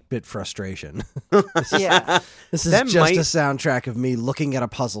of 8-bit frustration. Yeah. This is just a soundtrack of me looking at a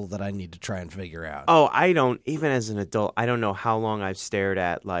puzzle that I need to try and figure out. Oh, even as an adult, I don't know how long I've stared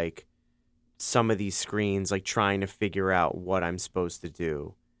at some of these screens, trying to figure out what I'm supposed to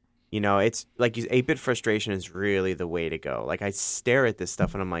do. It's 8-bit frustration is really the way to go. I stare at this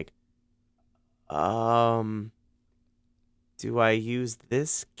stuff and I'm like, do I use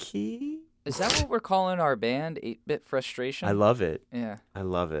this key? Is that what we're calling our band, 8-bit frustration? I love it. Yeah. I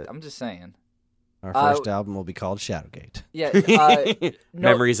love it. I'm just saying. Our first album will be called Shadowgate. Yeah.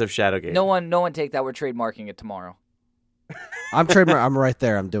 Memories of Shadowgate. No one take that. We're trademarking it tomorrow. I'm right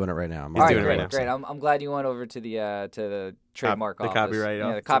there. I'm doing it right now. He's doing it right now. Great. I'm glad you went over to the trademark office. Copyright office.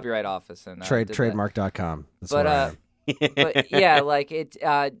 Yeah, the copyright office. And trademark.com. That's but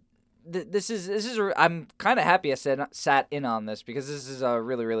yeah, this is I'm kind of happy I sat in on this, because this is a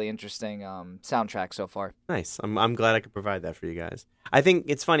really, really interesting soundtrack so far. Nice. I'm glad I could provide that for you guys. I think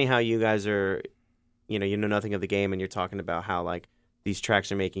it's funny how you guys are, you know nothing of the game, and you're talking about how these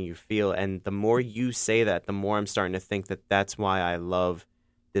tracks are making you feel, and the more you say that, the more I'm starting to think that that's why I love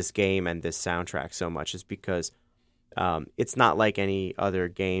this game and this soundtrack so much, is because it's not like any other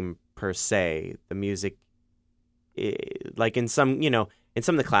game per se. The music, in some, in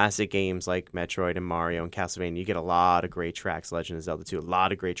some of the classic games like Metroid and Mario and Castlevania, you get a lot of great tracks. Legend of Zelda 2, a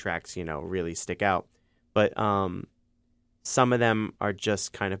lot of great tracks, really stick out. But some of them are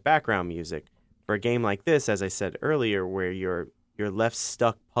just kind of background music. For a game like this, as I said earlier, where you're you're left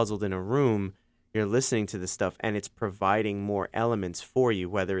stuck, puzzled in a room, you're listening to this stuff, and it's providing more elements for you,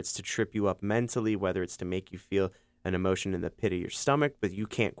 whether it's to trip you up mentally, whether it's to make you feel an emotion in the pit of your stomach, but you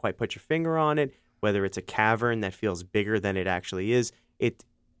can't quite put your finger on it, whether it's a cavern that feels bigger than it actually is.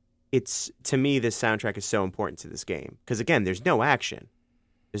 It's to me, this soundtrack is so important to this game because, again, there's no action.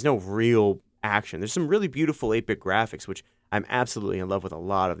 There's no real action. There's some really beautiful 8-bit graphics, which I'm absolutely in love with a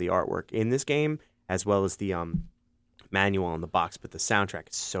lot of the artwork in this game, as well as the manual on the box, but the soundtrack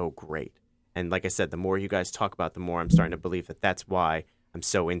is so great. And like I said, the more you guys talk about, the more I'm starting to believe that that's why I'm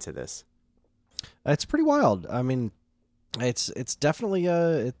so into this. It's pretty wild. I mean, it's definitely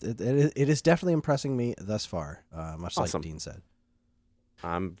it is definitely impressing me thus far, much Awesome. like Dean said.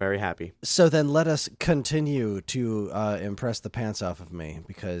 I'm very happy. So then let us continue to impress the pants off of me,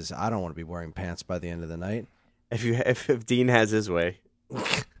 because I don't want to be wearing pants by the end of the night. If Dean has his way.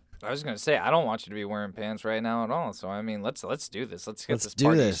 I was gonna say I don't want you to be wearing pants right now at all. So I mean, let's do this. Let's get Let's this do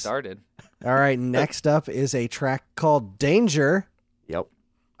party this. started. All right, next up is a track called Danger. Yep.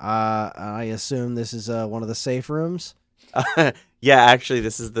 I assume this is one of the safe rooms. Yeah, actually,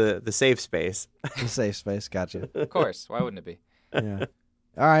 this is the safe space. The safe space, gotcha. Of course, why wouldn't it be? Yeah.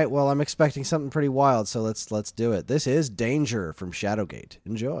 All right, well, I'm expecting something pretty wild, so let's do it. This is Danger from Shadowgate.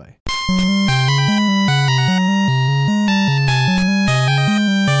 Enjoy.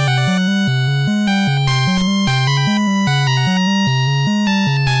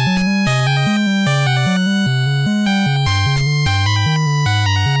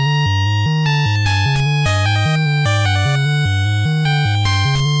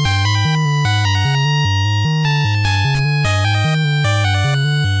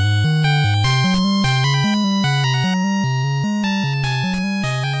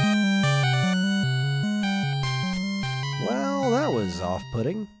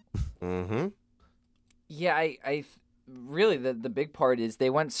 Off-putting. Mm-hmm. Yeah, I really the big part is they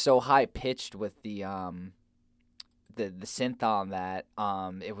went so high pitched with the synth on that.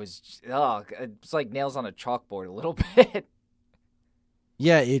 It was it's like nails on a chalkboard a little bit.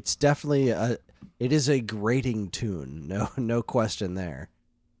 Yeah, it's definitely it is a grating tune. No question there.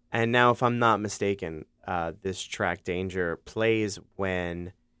 And now, if I'm not mistaken, this track Danger plays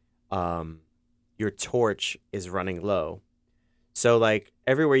when your torch is running low. So, like,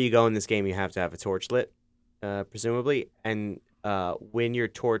 everywhere you go in this game, you have to have a torch lit, presumably. And when your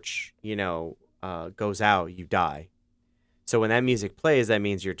torch, goes out, you die. So when that music plays, that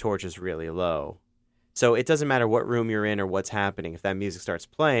means your torch is really low. So it doesn't matter what room you're in or what's happening. If that music starts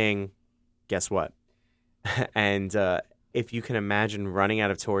playing, guess what? And if you can imagine running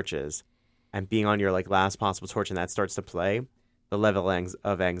out of torches and being on your last possible torch and that starts to play, the level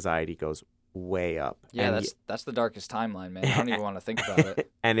of anxiety goes way up. Yeah, and that's the darkest timeline, man. I don't even want to think about it.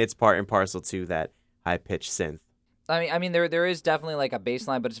 And it's part and parcel to that high-pitched synth. I mean, there is definitely a bass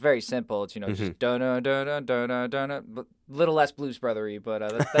line, but it's very simple. It's just da da da da da da, little less Blues Brothery,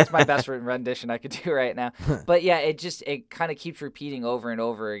 but that's my best rendition I could do right now. But yeah, it kind of keeps repeating over and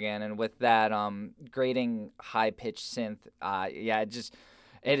over again, and with that grating high pitched synth,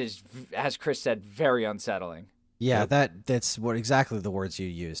 it is, as Chris said, very unsettling. Yeah, that's what exactly the words you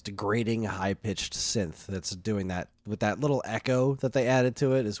used. Grating, high-pitched synth. That's doing that with that little echo that they added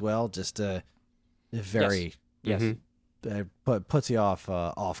to it as well. Just very Yes. Puts you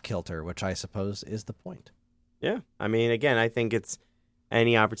off kilter, which I suppose is the point. Yeah, I mean, again, I think it's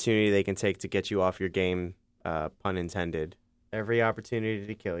any opportunity they can take to get you off your game, pun intended. Every opportunity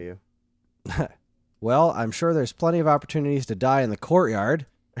to kill you. Well, I'm sure there's plenty of opportunities to die in the courtyard,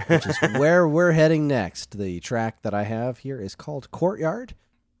 which is where we're heading next. The track that I have here is called Courtyard,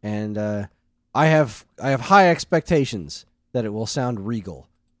 and I have high expectations that it will sound regal,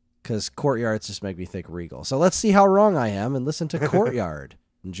 because courtyards just make me think regal. So let's see how wrong I am and listen to Courtyard.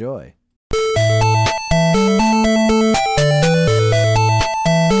 Enjoy.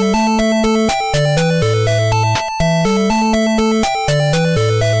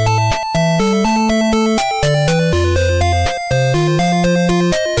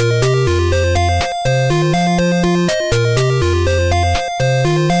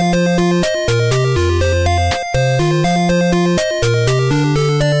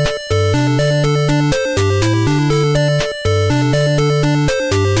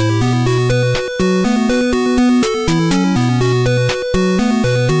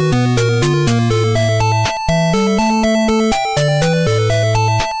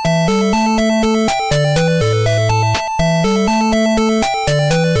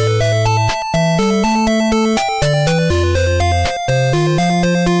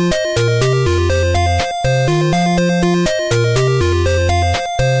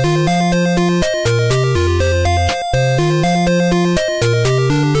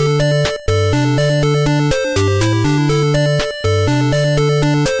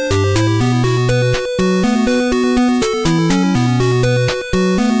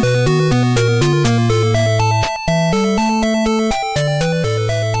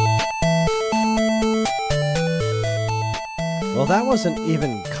 Well, that wasn't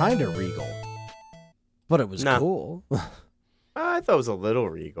even kind of regal, but it was No. cool. I thought it was a little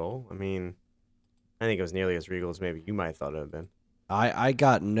regal. I mean, I think it was nearly as regal as maybe you might have thought it would have been. I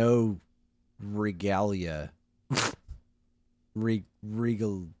got no regalia.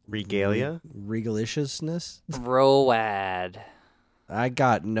 Regalia? Regaliciousness? Road. I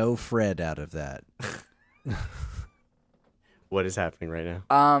got no Fred out of that. What is happening right now?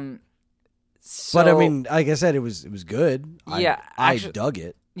 But I mean, like I said, it was good. Yeah, I actually- dug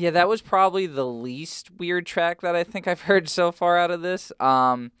it. Yeah, that was probably the least weird track that I think I've heard so far out of this.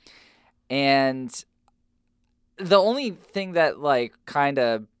 And the only thing that like kind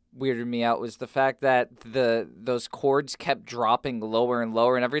of weirded me out was the fact that those chords kept dropping lower and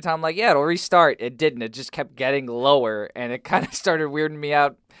lower, and every time I'm like, yeah, it'll restart. It didn't. It just kept getting lower, and it kind of started weirding me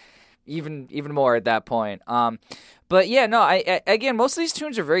out even more at that point. But yeah, no, I again, most of these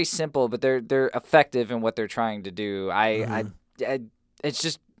tunes are very simple, but they're effective in what they're trying to do.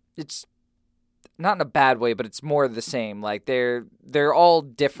 It's not in a bad way, but it's more of the same. Like they're all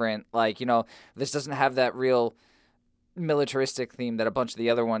different. Like, you know, this doesn't have that real militaristic theme that a bunch of the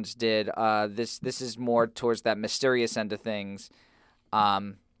other ones did. This is more towards that mysterious end of things.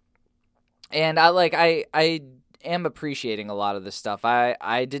 And I am appreciating a lot of this stuff.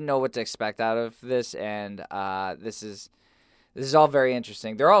 I didn't know what to expect out of this, and this is all very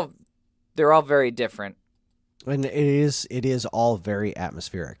interesting. They're all very different. And it is all very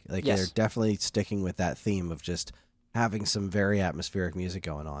atmospheric. Like Yes. they're definitely sticking with that theme of just having some very atmospheric music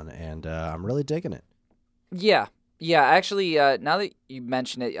going on, and I'm really digging it. Yeah. Actually, now that you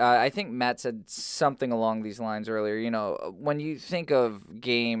mention it, I think Matt said something along these lines earlier. You know, when you think of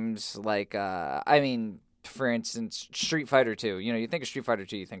games like, for instance, Street Fighter 2. You know, you think of Street Fighter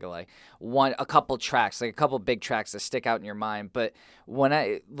 2, you think of like a couple tracks, like a couple big tracks that stick out in your mind. But when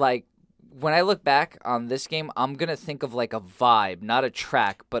I look back on this game, I'm gonna think of like a vibe, not a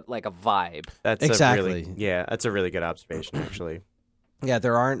track, but like a vibe. That's Exactly. that's a really good observation, actually. Yeah,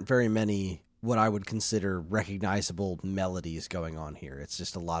 there aren't very many what I would consider recognizable melodies going on here. It's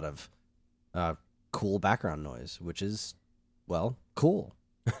just a lot of cool background noise, which is, well, cool.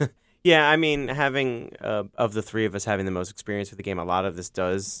 Yeah, I mean, having of the three of us having the most experience with the game, a lot of this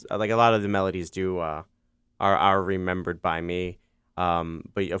does like a lot of the melodies do are remembered by me.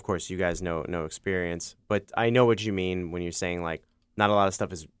 But of course, you guys know no experience. But I know what you mean when you're saying like not a lot of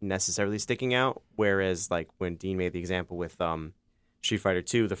stuff is necessarily sticking out. Whereas like when Dean made the example with Street Fighter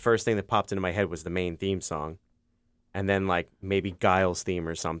 2, the first thing that popped into my head was the main theme song, and then like maybe Guile's theme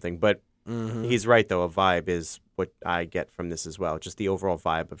or something. But he's right though. A vibe is what I get from this as well. Just the overall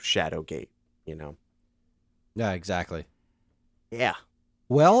vibe of Shadowgate. You know. Yeah, exactly. Yeah.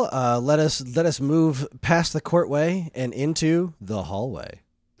 Well, let us move past the courtway and into the hallway.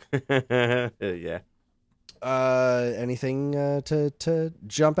 Yeah. Anything to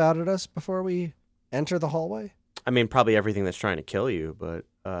jump out at us before we enter the hallway? I mean, probably everything that's trying to kill you, but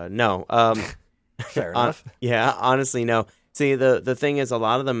no. Fair enough. Yeah, honestly, no. See, the thing is, a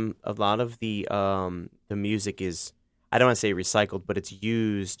lot of the music is, I don't want to say recycled, but it's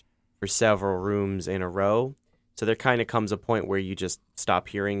used for several rooms in a row. So there kind of comes a point where you just stop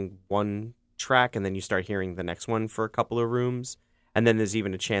hearing one track and then you start hearing the next one for a couple of rooms. And then there's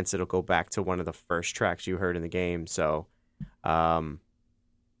even a chance it'll go back to one of the first tracks you heard in the game. So, yeah,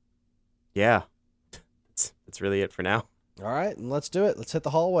 that's really it for now. All right, and let's do it. Let's hit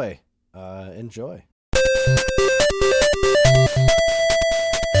the hallway. Enjoy.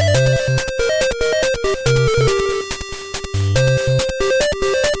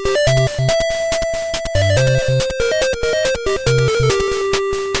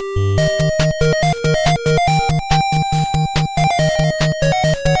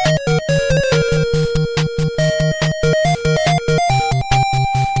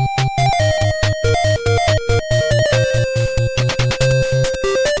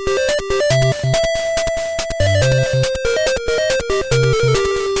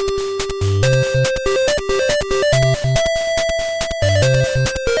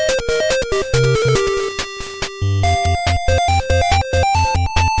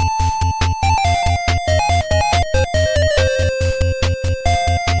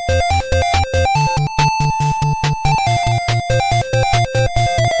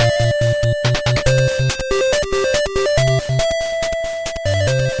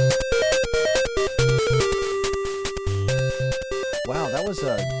 Wow,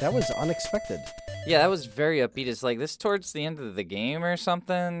 that was unexpected. Yeah, that was very upbeat. It's like this towards the end of the game or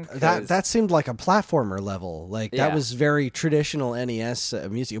something. 'Cause- That seemed like a platformer level. Like that Yeah. was very traditional NES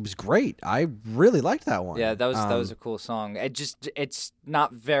music. It was great. I really liked that one. Yeah, that was a cool song. It's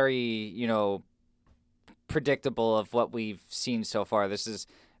not very, predictable of what we've seen so far. This is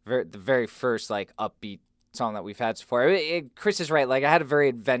the very first like upbeat song that we've had so far. Chris is right. Like, I had a very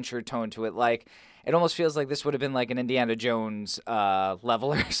adventure tone to it. Like, it almost feels like this would have been like an Indiana Jones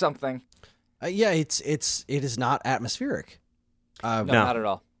level or something. Yeah, it is not atmospheric. No, not at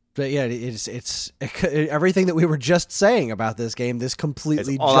all. But yeah, it's everything that we were just saying about this game. This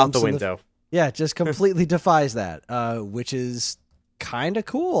completely It's all jumps out the in window. Yeah, it just completely defies that, which is kind of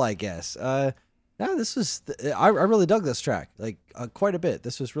cool, I guess. Yeah, this was I really dug this track like quite a bit.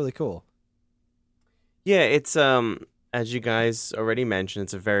 This was really cool. Yeah, it's as you guys already mentioned,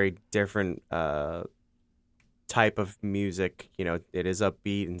 it's a very different type of music. You know, it is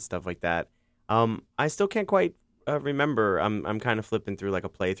upbeat and stuff like that. I still can't quite remember. I'm kind of flipping through like a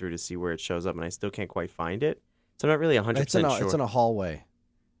playthrough to see where it shows up, and I still can't quite find it. So I'm not really 100% sure. It's in a hallway.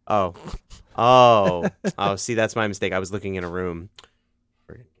 Oh. See, that's my mistake. I was looking in a room.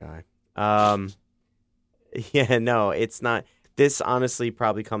 Friggin' guy. Yeah, no, it's not. This honestly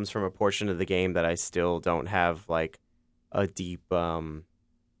probably comes from a portion of the game that I still don't have like a deep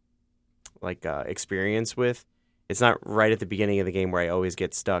experience with. It's not right at the beginning of the game where I always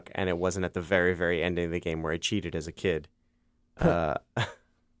get stuck, and it wasn't at the very, very ending of the game where I cheated as a kid. So,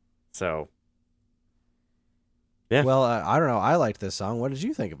 yeah. Well, I don't know. I liked this song. What did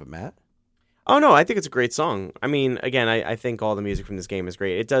you think of it, Matt? Oh, no, I think it's a great song. I mean, again, I think all the music from this game is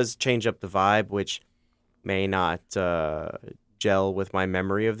great. It does change up the vibe, which may not gel with my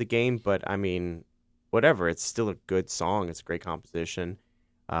memory of the game, but I mean, whatever. It's still a good song. It's a great composition.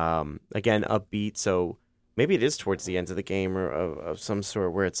 Again, upbeat, so maybe it is towards the end of the game or of some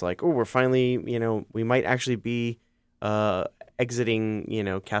sort where it's like, oh, we're finally, we might actually be exiting,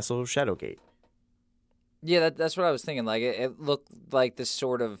 Castle Shadowgate. Yeah, that's what I was thinking. Like, it looked like this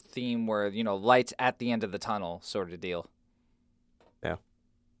sort of theme where, lights at the end of the tunnel sort of deal. Yeah.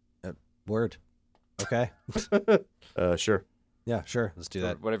 Word. Okay. Sure. Yeah, sure. Let's do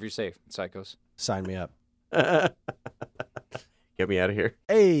that. Whatever you say, psychos. Sign me up. Get me out of here.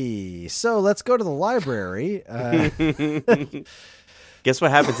 Hey, so let's go to the library. Guess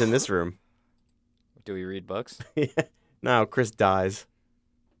what happens in this room? Do we read books? No, Chris dies.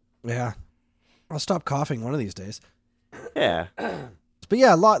 Yeah. I'll stop coughing one of these days. Yeah. But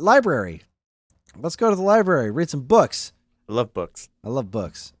yeah, library. Let's go to the library, read some books. I love books. I love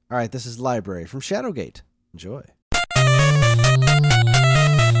books. All right, this is Library from Shadowgate. Enjoy.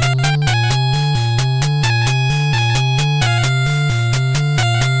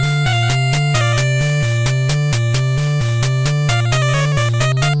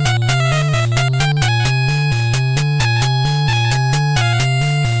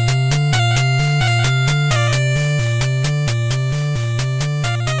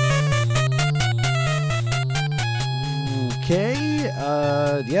 Okay.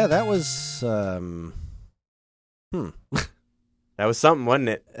 Yeah, that was That was something, wasn't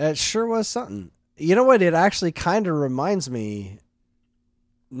it? It sure was something. You know what? It actually kind of reminds me,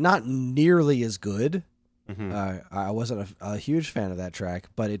 not nearly as good. Mm-hmm. I wasn't a huge fan of that track,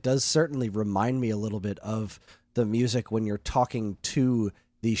 but it does certainly remind me a little bit of the music when you're talking to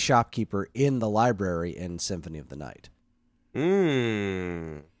the shopkeeper in the library in Symphony of the Night.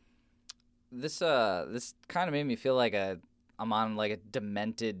 This kind of made me feel like I'm on like a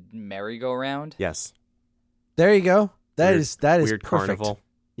demented merry-go-round. Yes. There you go. That is weird perfect. carnival.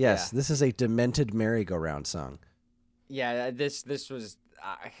 Yes, Yeah. This is a demented merry-go-round song. Yeah, this was.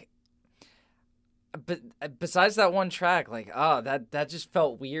 But besides that one track, like, that just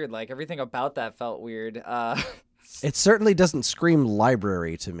felt weird. Like, everything about that felt weird. It certainly doesn't scream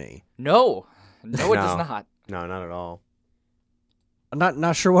library to me. No, it does No. not. No, not at all. I'm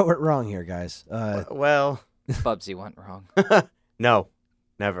not sure what went wrong here, guys. Well, Bubsy went wrong. no,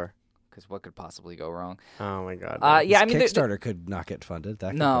 never. Because what could possibly go wrong? Oh my God. Yeah, I mean, Kickstarter could not get funded.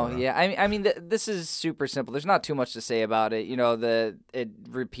 That could go no, wrong. yeah, I mean, this is super simple. There's not too much to say about it. It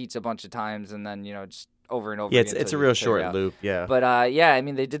repeats a bunch of times, and then just over and over. Yeah, again it's a until you real figure it short out. loop. Yeah. But yeah, I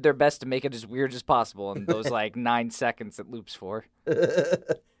mean, they did their best to make it as weird as possible in those like 9 seconds it loops for.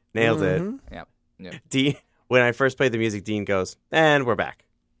 Nailed it. Mhm. Yeah. Dean, when I first played the music, Dean goes, and we're back.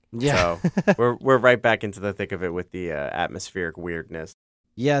 Yeah. So we're right back into the thick of it with the atmospheric weirdness.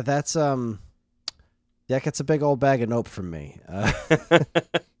 Yeah, that's that gets a big old bag of nope from me.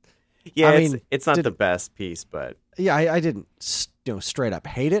 Yeah, I mean, it's not the best piece, but Yeah, I didn't straight up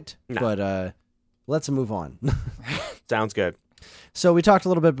hate it, No. but let's move on. sounds good. So we talked a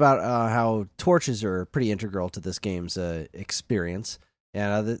little bit about how torches are pretty integral to this game's experience,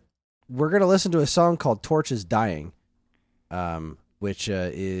 and we're going to listen to a song called "Torches Dying," which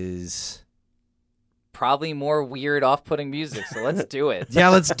is probably more weird, off-putting music. So let's do it. Yeah,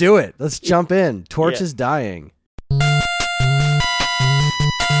 let's do it. Let's jump in. Torch is dying.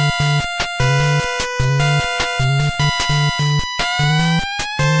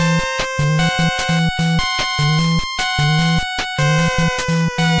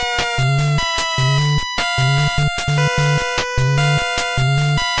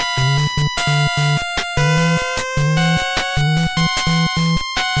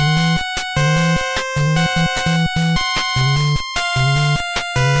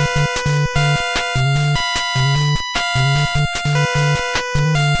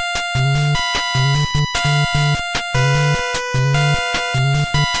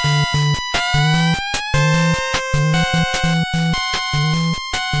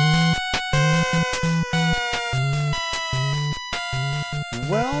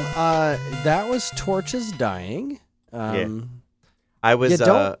 That was Torches dying. I was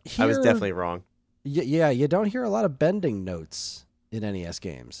don't I was hear- definitely wrong. Yeah, you don't hear a lot of bending notes in NES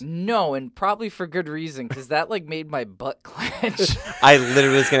games. No, and probably for good reason, because that like made my butt clench. I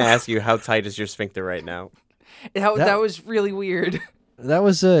literally was going to ask you, how tight is your sphincter right now? That was really weird. That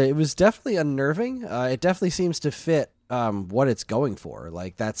was it was definitely unnerving. It definitely seems to fit what it's going for.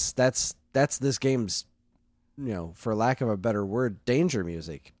 Like that's this game's, for lack of a better word, danger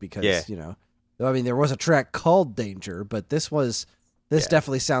music, because I mean there was a track called Danger, but this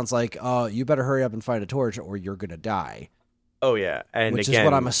definitely sounds like, oh, you better hurry up and find a torch or you're gonna die. Oh yeah, and which again, is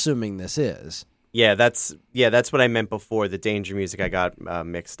what I'm assuming this is. Yeah, that's what I meant before. The danger music I got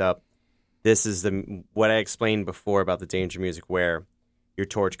mixed up. This is what I explained before about the danger music, where your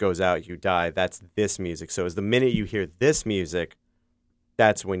torch goes out, you die. That's this music. So as the minute you hear this music,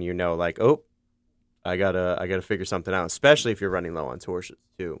 that's when you know, like, oh, I gotta figure something out. Especially if you're running low on torches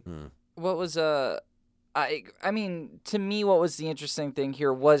too. What was I mean, to me, what was the interesting thing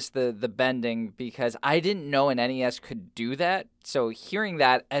here was the bending, because I didn't know an NES could do that. So hearing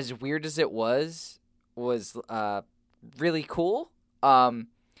that, as weird as it was really cool.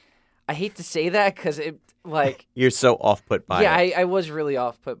 I hate to say that because it like you're so off put by it. Yeah, I was really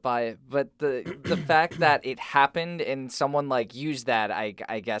off put by it, but the fact that it happened and someone like used that, I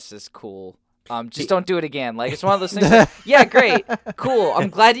guess is cool. Just don't do it again. Like, it's one of those things like, yeah, great, cool. I'm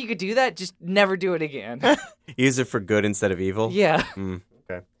glad you could do that. Just never do it again. Use it for good instead of evil? Yeah.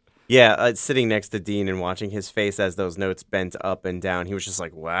 Okay. Yeah, sitting next to Dean and watching his face as those notes bent up and down, he was just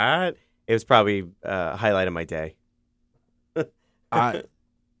like, what? It was probably a highlight of my day.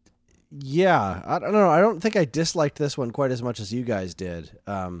 Yeah, I don't know. I don't think I disliked this one quite as much as you guys did.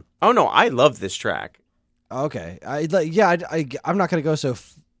 Oh, no, I love this track. Okay. I'm not going to go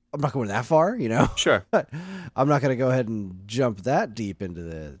I'm not going that far, Sure. I'm not going to go ahead and jump that deep into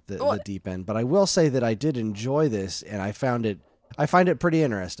the deep end, but I will say that I did enjoy this, and I find it pretty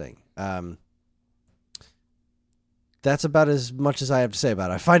interesting. That's about as much as I have to say about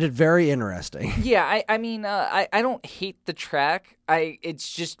it. I find it very interesting. Yeah, I mean, I don't hate the track.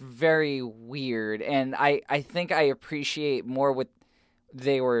 It's just very weird, and I think I appreciate more what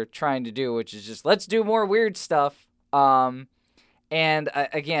they were trying to do, which is just, let's do more weird stuff. And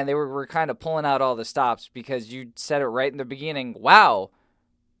again, they were kind of pulling out all the stops, because you said it right in the beginning. Wow,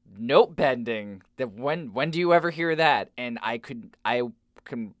 note bending. When do you ever hear that? And I can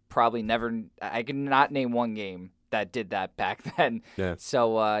probably never. I can not name one game that did that back then. Yeah.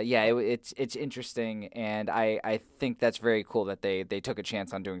 So it's interesting, and I think that's very cool that they took a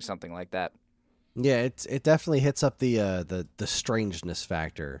chance on doing something like that. Yeah, it definitely hits up the strangeness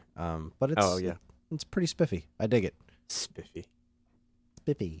factor. But it's pretty spiffy. I dig it. Spiffy.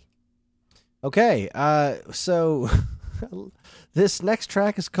 Okay, so this next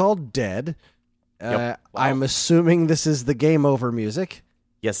track is called Dead. Yep. Wow. I'm assuming this is the game over music.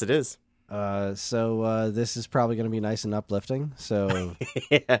 Yes, it is. So this is probably going to be nice and uplifting. So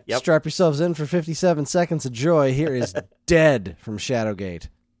Yep. Strap yourselves in for 57 seconds of joy. Here is Dead from Shadowgate.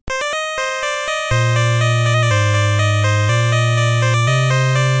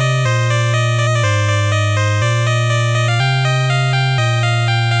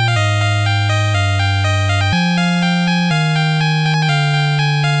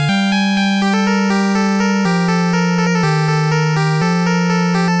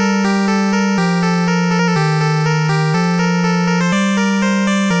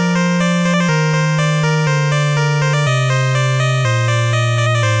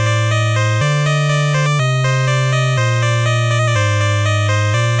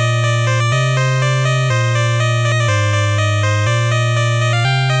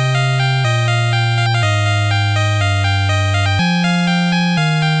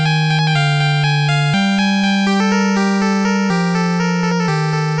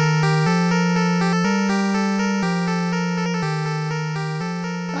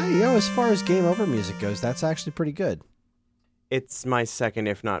 as far as game over music goes, that's actually pretty good. It's my second,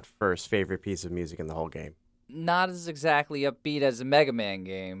 if not first, favorite piece of music in the whole game. Not as exactly upbeat as a Mega Man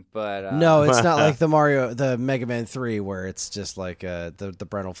game, but No, it's not like the Mega Man 3 where it's just like the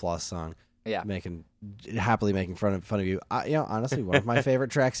Brental Floss song. Yeah. Happily making fun of you. Honestly, one of my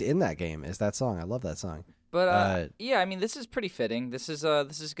favorite tracks in that game is that song. I love that song. But yeah, I mean, this is pretty fitting. This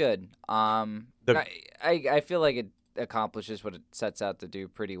is good. I feel like it accomplishes what it sets out to do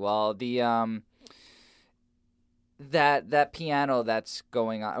pretty well. The that piano that's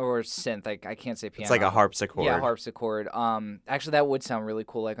going on, or synth, I can't say piano. It's like a harpsichord. Yeah, harpsichord. Actually, that would sound really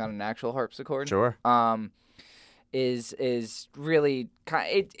cool, like on an actual harpsichord. Sure. Is really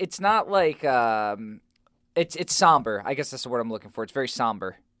it's not like it's somber. I guess that's the word I'm looking for. It's very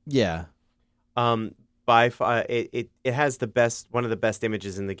somber. Yeah. By far, it has one of the best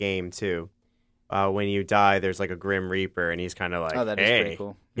images in the game too. When you die, there's like a Grim Reaper, and he's kind of like, that is hey. pretty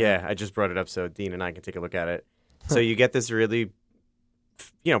cool. Yeah, I just brought it up so Dean and I can take a look at it. So you get this really,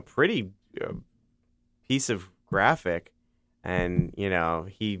 pretty piece of graphic, and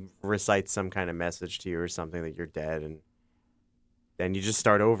he recites some kind of message to you or something that you're dead, and then you just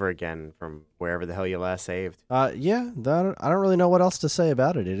start over again from wherever the hell you last saved. I don't really know what else to say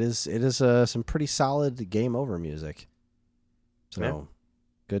about it. It is some pretty solid game over music. So,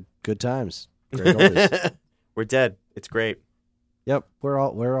 good times. Great oldies. We're dead. It's great. Yep, we're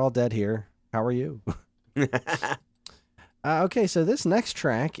all dead here. How are you? Okay, so this next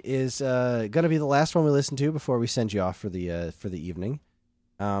track is going to be the last one we listen to before we send you off for the evening,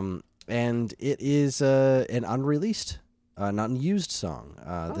 and it is an unreleased, not unused song.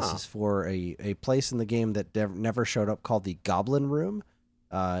 This is for a place in the game that never showed up called the Goblin Room.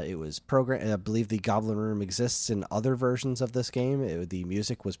 It was programmed. I believe the Goblin Room exists in other versions of this game. The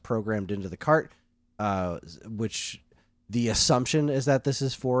music was programmed into the cart, which. The assumption is that this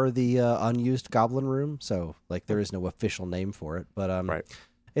is for the unused Goblin Room, so there is no official name for it. But right.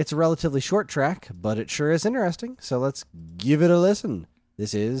 It's a relatively short track, but it sure is interesting. So let's give it a listen.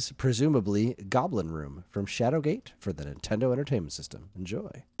 This is presumably Goblin Room from Shadowgate for the Nintendo Entertainment System.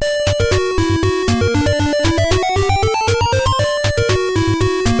 Enjoy.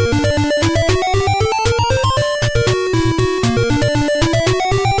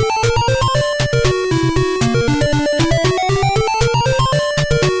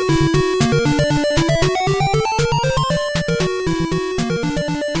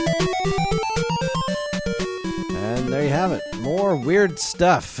 Weird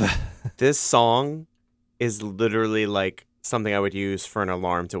stuff. This song is literally like something I would use for an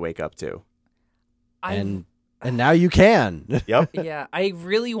alarm to wake up to. And now you can. Yep. Yeah, I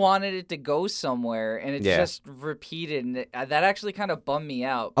really wanted it to go somewhere, and it's just repeated, and that actually kind of bummed me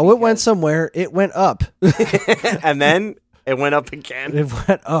out. Oh, it went somewhere. It went up. And then it went up again. It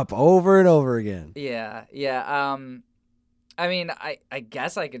went up over and over again. Yeah. I mean, I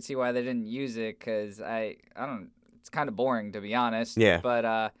guess I could see why they didn't use it, because I don't. It's kind of boring, to be honest. Yeah.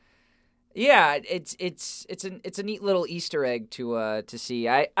 But it's a neat little Easter egg to see.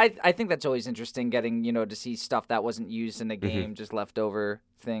 I think that's always interesting, getting to see stuff that wasn't used in the game, just leftover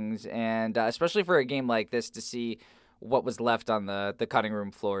things, and especially for a game like this, to see what was left on the cutting room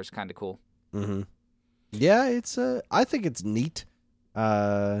floor is kind of cool. Mm-hmm. Yeah, I think it's neat.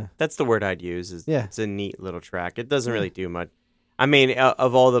 That's the word I'd use. It's a neat little track. It doesn't really do much. I mean,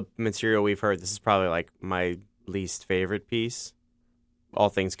 of all the material we've heard, this is probably like my least favorite piece, all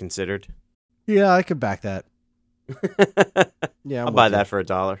things considered. Yeah, I could back that. Yeah, I'll buy that for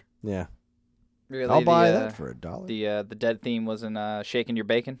 $1. Yeah, really, I'll buy that for $1. The Dead theme wasn't shaking your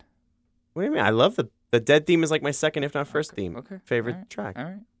bacon. What do you mean? I love the Dead theme is like my second, if not first theme. Okay. Favorite track. All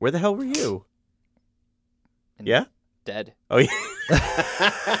right. Where the hell were you? Yeah. Dead. Oh yeah.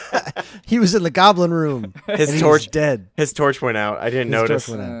 He was in the Goblin Room. His torch dead. His torch went out. I didn't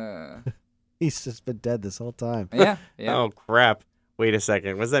notice. He's just been dead this whole time. Yeah. Oh, crap. Wait a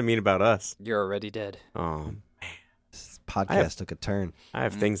second. What does that mean about us? You're already dead. Oh, man. This podcast took a turn. I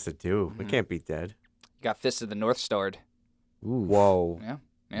have things to do. We can't be dead. You got Fist of the North Starred. Ooh. Whoa. Yeah.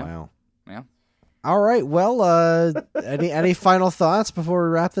 Wow. Yeah. All right. Well, any final thoughts before we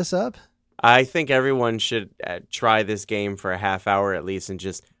wrap this up? I think everyone should try this game for a half hour at least and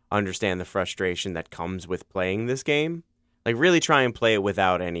just understand the frustration that comes with playing this game. Like, really try and play it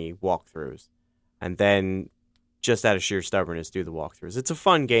without any walkthroughs. And then, just out of sheer stubbornness, do the walkthroughs. It's a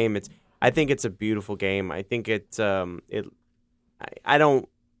fun game. I think it's a beautiful game. I think I don't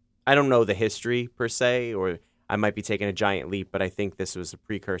know the history, per se, or I might be taking a giant leap, but I think this was a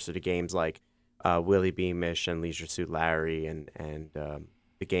precursor to games like Willy Beamish and Leisure Suit Larry and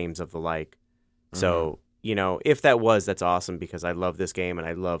the games of the like. So if that's awesome because I love this game and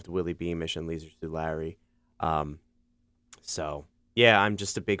I loved Willie Beamish and Leisure Suit Larry. So yeah, I'm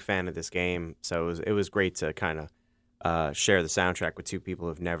just a big fan of this game. So it was great to kind of share the soundtrack with two people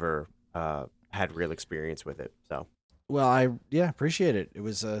who've never had real experience with it. So. Well, I appreciate it. It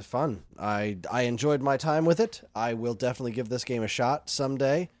was fun. I enjoyed my time with it. I will definitely give this game a shot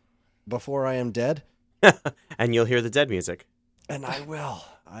someday before I am dead. And you'll hear the dead music. And I will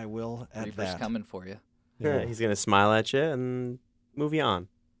at Reaper's that. coming for you. Yeah. He's going to smile at you and move you on.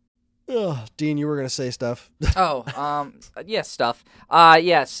 Ugh, Dean, you were going to say stuff. Yeah, stuff.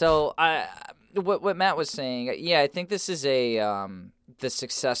 So what Matt was saying, I think this is the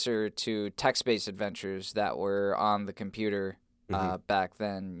successor to text-based adventures that were on the computer back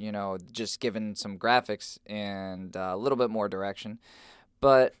then, just given some graphics and a little bit more direction.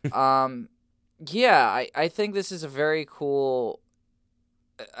 But, I think this is a very cool...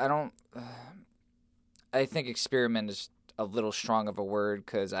 I think experiment is a little strong of a word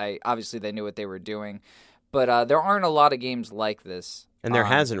because obviously they knew what they were doing. But there aren't a lot of games like this. And there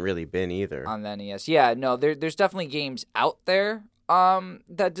hasn't really been either. On the NES. Yeah, no, there's definitely games out there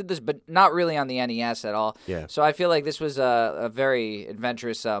that did this, but not really on the NES at all. Yeah. So I feel like this was a very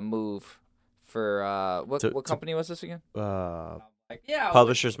adventurous move for what company was this again?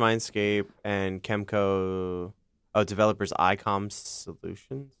 Publishers Mindscape and Kemco. Oh, developers ICOM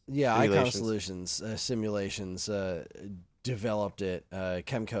Solutions. Yeah, ICOM Solutions Simulations developed it.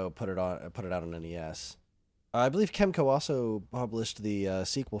 Kemco put it out on NES. I believe Kemco also published the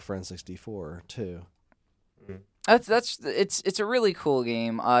sequel for N64 too. It's a really cool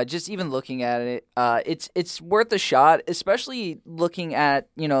game. Just even looking at it, it's worth a shot, especially looking at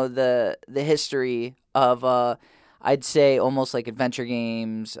the history of I'd say almost like adventure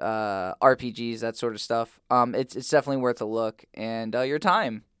games, RPGs, that sort of stuff. It's definitely worth a look and your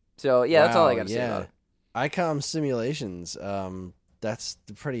time. So yeah, that's all I got to say about it. ICOM Simulations. That's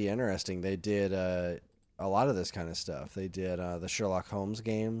pretty interesting. They did a lot of this kind of stuff. They did the Sherlock Holmes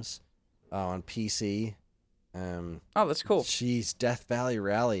games on PC. Oh, that's cool. Geez, Death Valley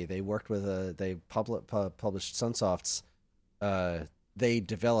Rally. They worked with they published Sunsoft's. They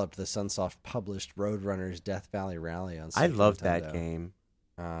developed the Sunsoft published Roadrunners Death Valley Rally on Super I loved Nintendo. that game.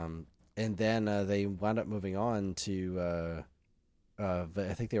 And then they wound up moving on to I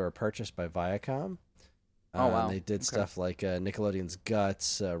think they were purchased by Viacom. Oh, wow. They did stuff like Nickelodeon's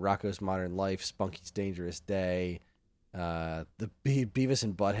Guts, Rocko's Modern Life, Spunky's Dangerous Day, the Beavis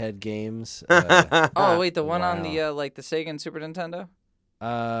and Butthead games. Oh, wait, the one on the the Sega and Super Nintendo?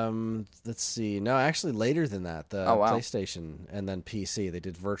 Let's see. No, actually later than that, the wow. PlayStation and then PC. They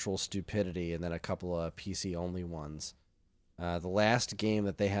did Virtual Stupidity and then a couple of PC only ones. The last game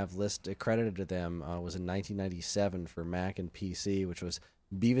that they have credited to them was in 1997 for Mac and PC, which was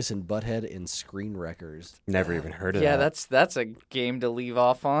Beavis and Butthead in Screen Wreckers. Never even heard of that. Yeah, that's a game to leave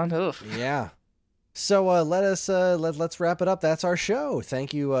off on. Oof. Yeah. So let's wrap it up. That's our show.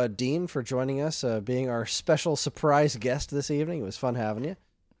 Thank you, Dean, for joining us, being our special surprise guest this evening. It was fun having you.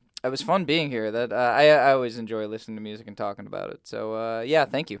 It was fun being here. That I always enjoy listening to music and talking about it. So yeah,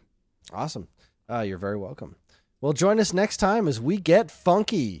 thank you. Awesome. You're very welcome. Well, join us next time as we get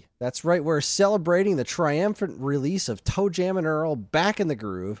funky. That's right, we're celebrating the triumphant release of Toe Jam and Earl Back in the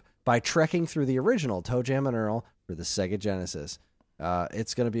Groove by trekking through the original Toe Jam and Earl for the Sega Genesis.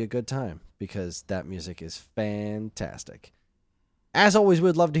 It's going to be a good time because that music is fantastic. As always,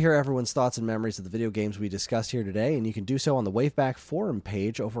 we'd love to hear everyone's thoughts and memories of the video games we discussed here today, and you can do so on the Waveback forum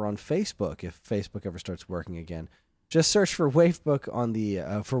page over on Facebook if Facebook ever starts working again. Just search for Wavebook on the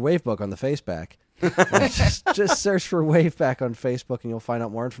Faceback. Just search for Waveback on Facebook and you'll find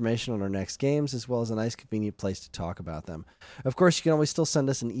out more information on our next games as well as a nice convenient place to talk about them. Of course, you can always still send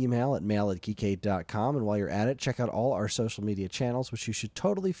us an email at mail@geekade.com, and while you're at it, check out all our social media channels, which you should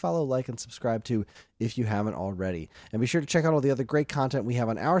totally follow, like, and subscribe to if you haven't already. And be sure to check out all the other great content we have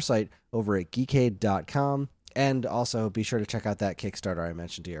on our site over at geekade.com, and also be sure to check out that Kickstarter I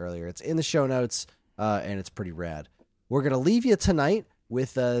mentioned to you earlier. It's in the show notes, and it's pretty rad. We're going to leave you tonight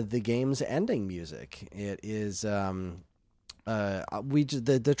with the game's ending music. It is the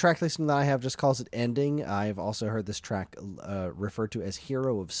track listing that I have just calls it Ending. I've also heard this track referred to as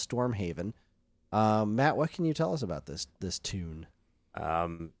Hero of Stormhaven. Matt, what can you tell us about this tune?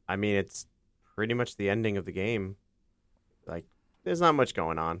 I mean, it's pretty much the ending of the game. Like, there's not much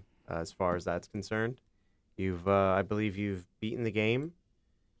going on as far as that's concerned. I believe you've beaten the game,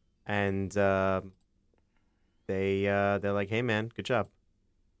 and they're like, "Hey, man, good job."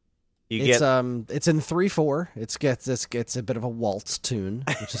 It's in 3/4. It's a bit of a waltz tune,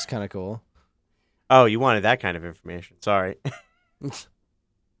 which is kind of cool. Oh, you wanted that kind of information. Sorry.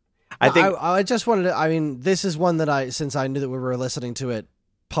 I just wanted to. I mean, this is one that since I knew that we were listening to it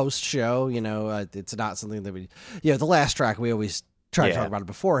post show, it's not something that the last track we always try to talk about it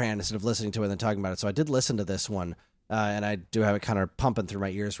beforehand instead of listening to it and then talking about it. So I did listen to this one, and I do have it kind of pumping through my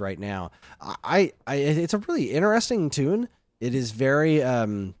ears right now. It's a really interesting tune. It is very,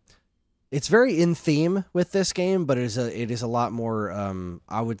 it's very in theme with this game, but it is a lot more,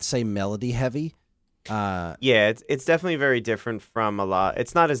 I would say, melody heavy. It's definitely very different from a lot.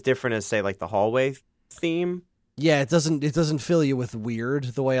 It's not as different as, say, like the hallway theme. Yeah, it doesn't fill you with weird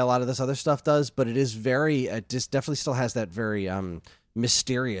the way a lot of this other stuff does, but it is it just definitely still has that very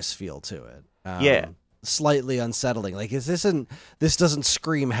mysterious feel to it. Slightly unsettling. Like this doesn't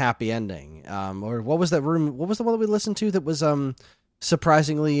scream happy ending. Or what was that room? What was the one that we listened to that was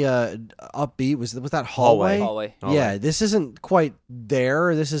surprisingly upbeat? Was that hallway? Yeah, this isn't quite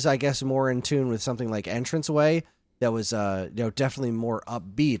there. This is, I guess, more in tune with something like Entranceway that was definitely more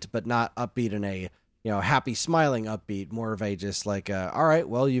upbeat, but not upbeat in a happy smiling upbeat, more of a just like all right,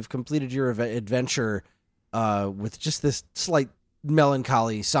 well, you've completed your adventure with just this slight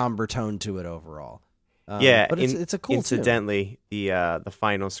melancholy somber tone to it overall. But it's a cool incidentally tune. The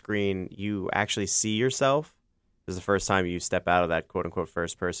final screen, you actually see yourself. This is the first time you step out of that quote-unquote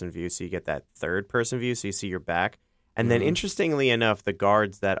first-person view, so you get that third-person view, so you see your back. And then, interestingly enough, the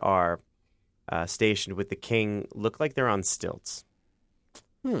guards that are stationed with the king look like they're on stilts.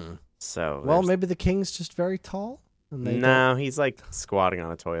 So, maybe the king's just very tall? No, he's like squatting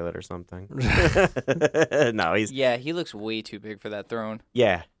on a toilet or something. No, he's... Yeah, he looks way too big for that throne.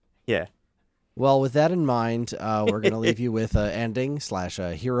 Yeah. Well, with that in mind, we're going to leave you with ending /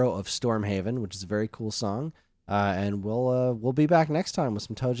 Hero of Stormhaven, which is a very cool song. And we'll be back next time with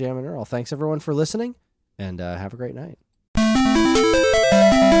some Toe Jam and Earl. Thanks everyone for listening, and have a great night.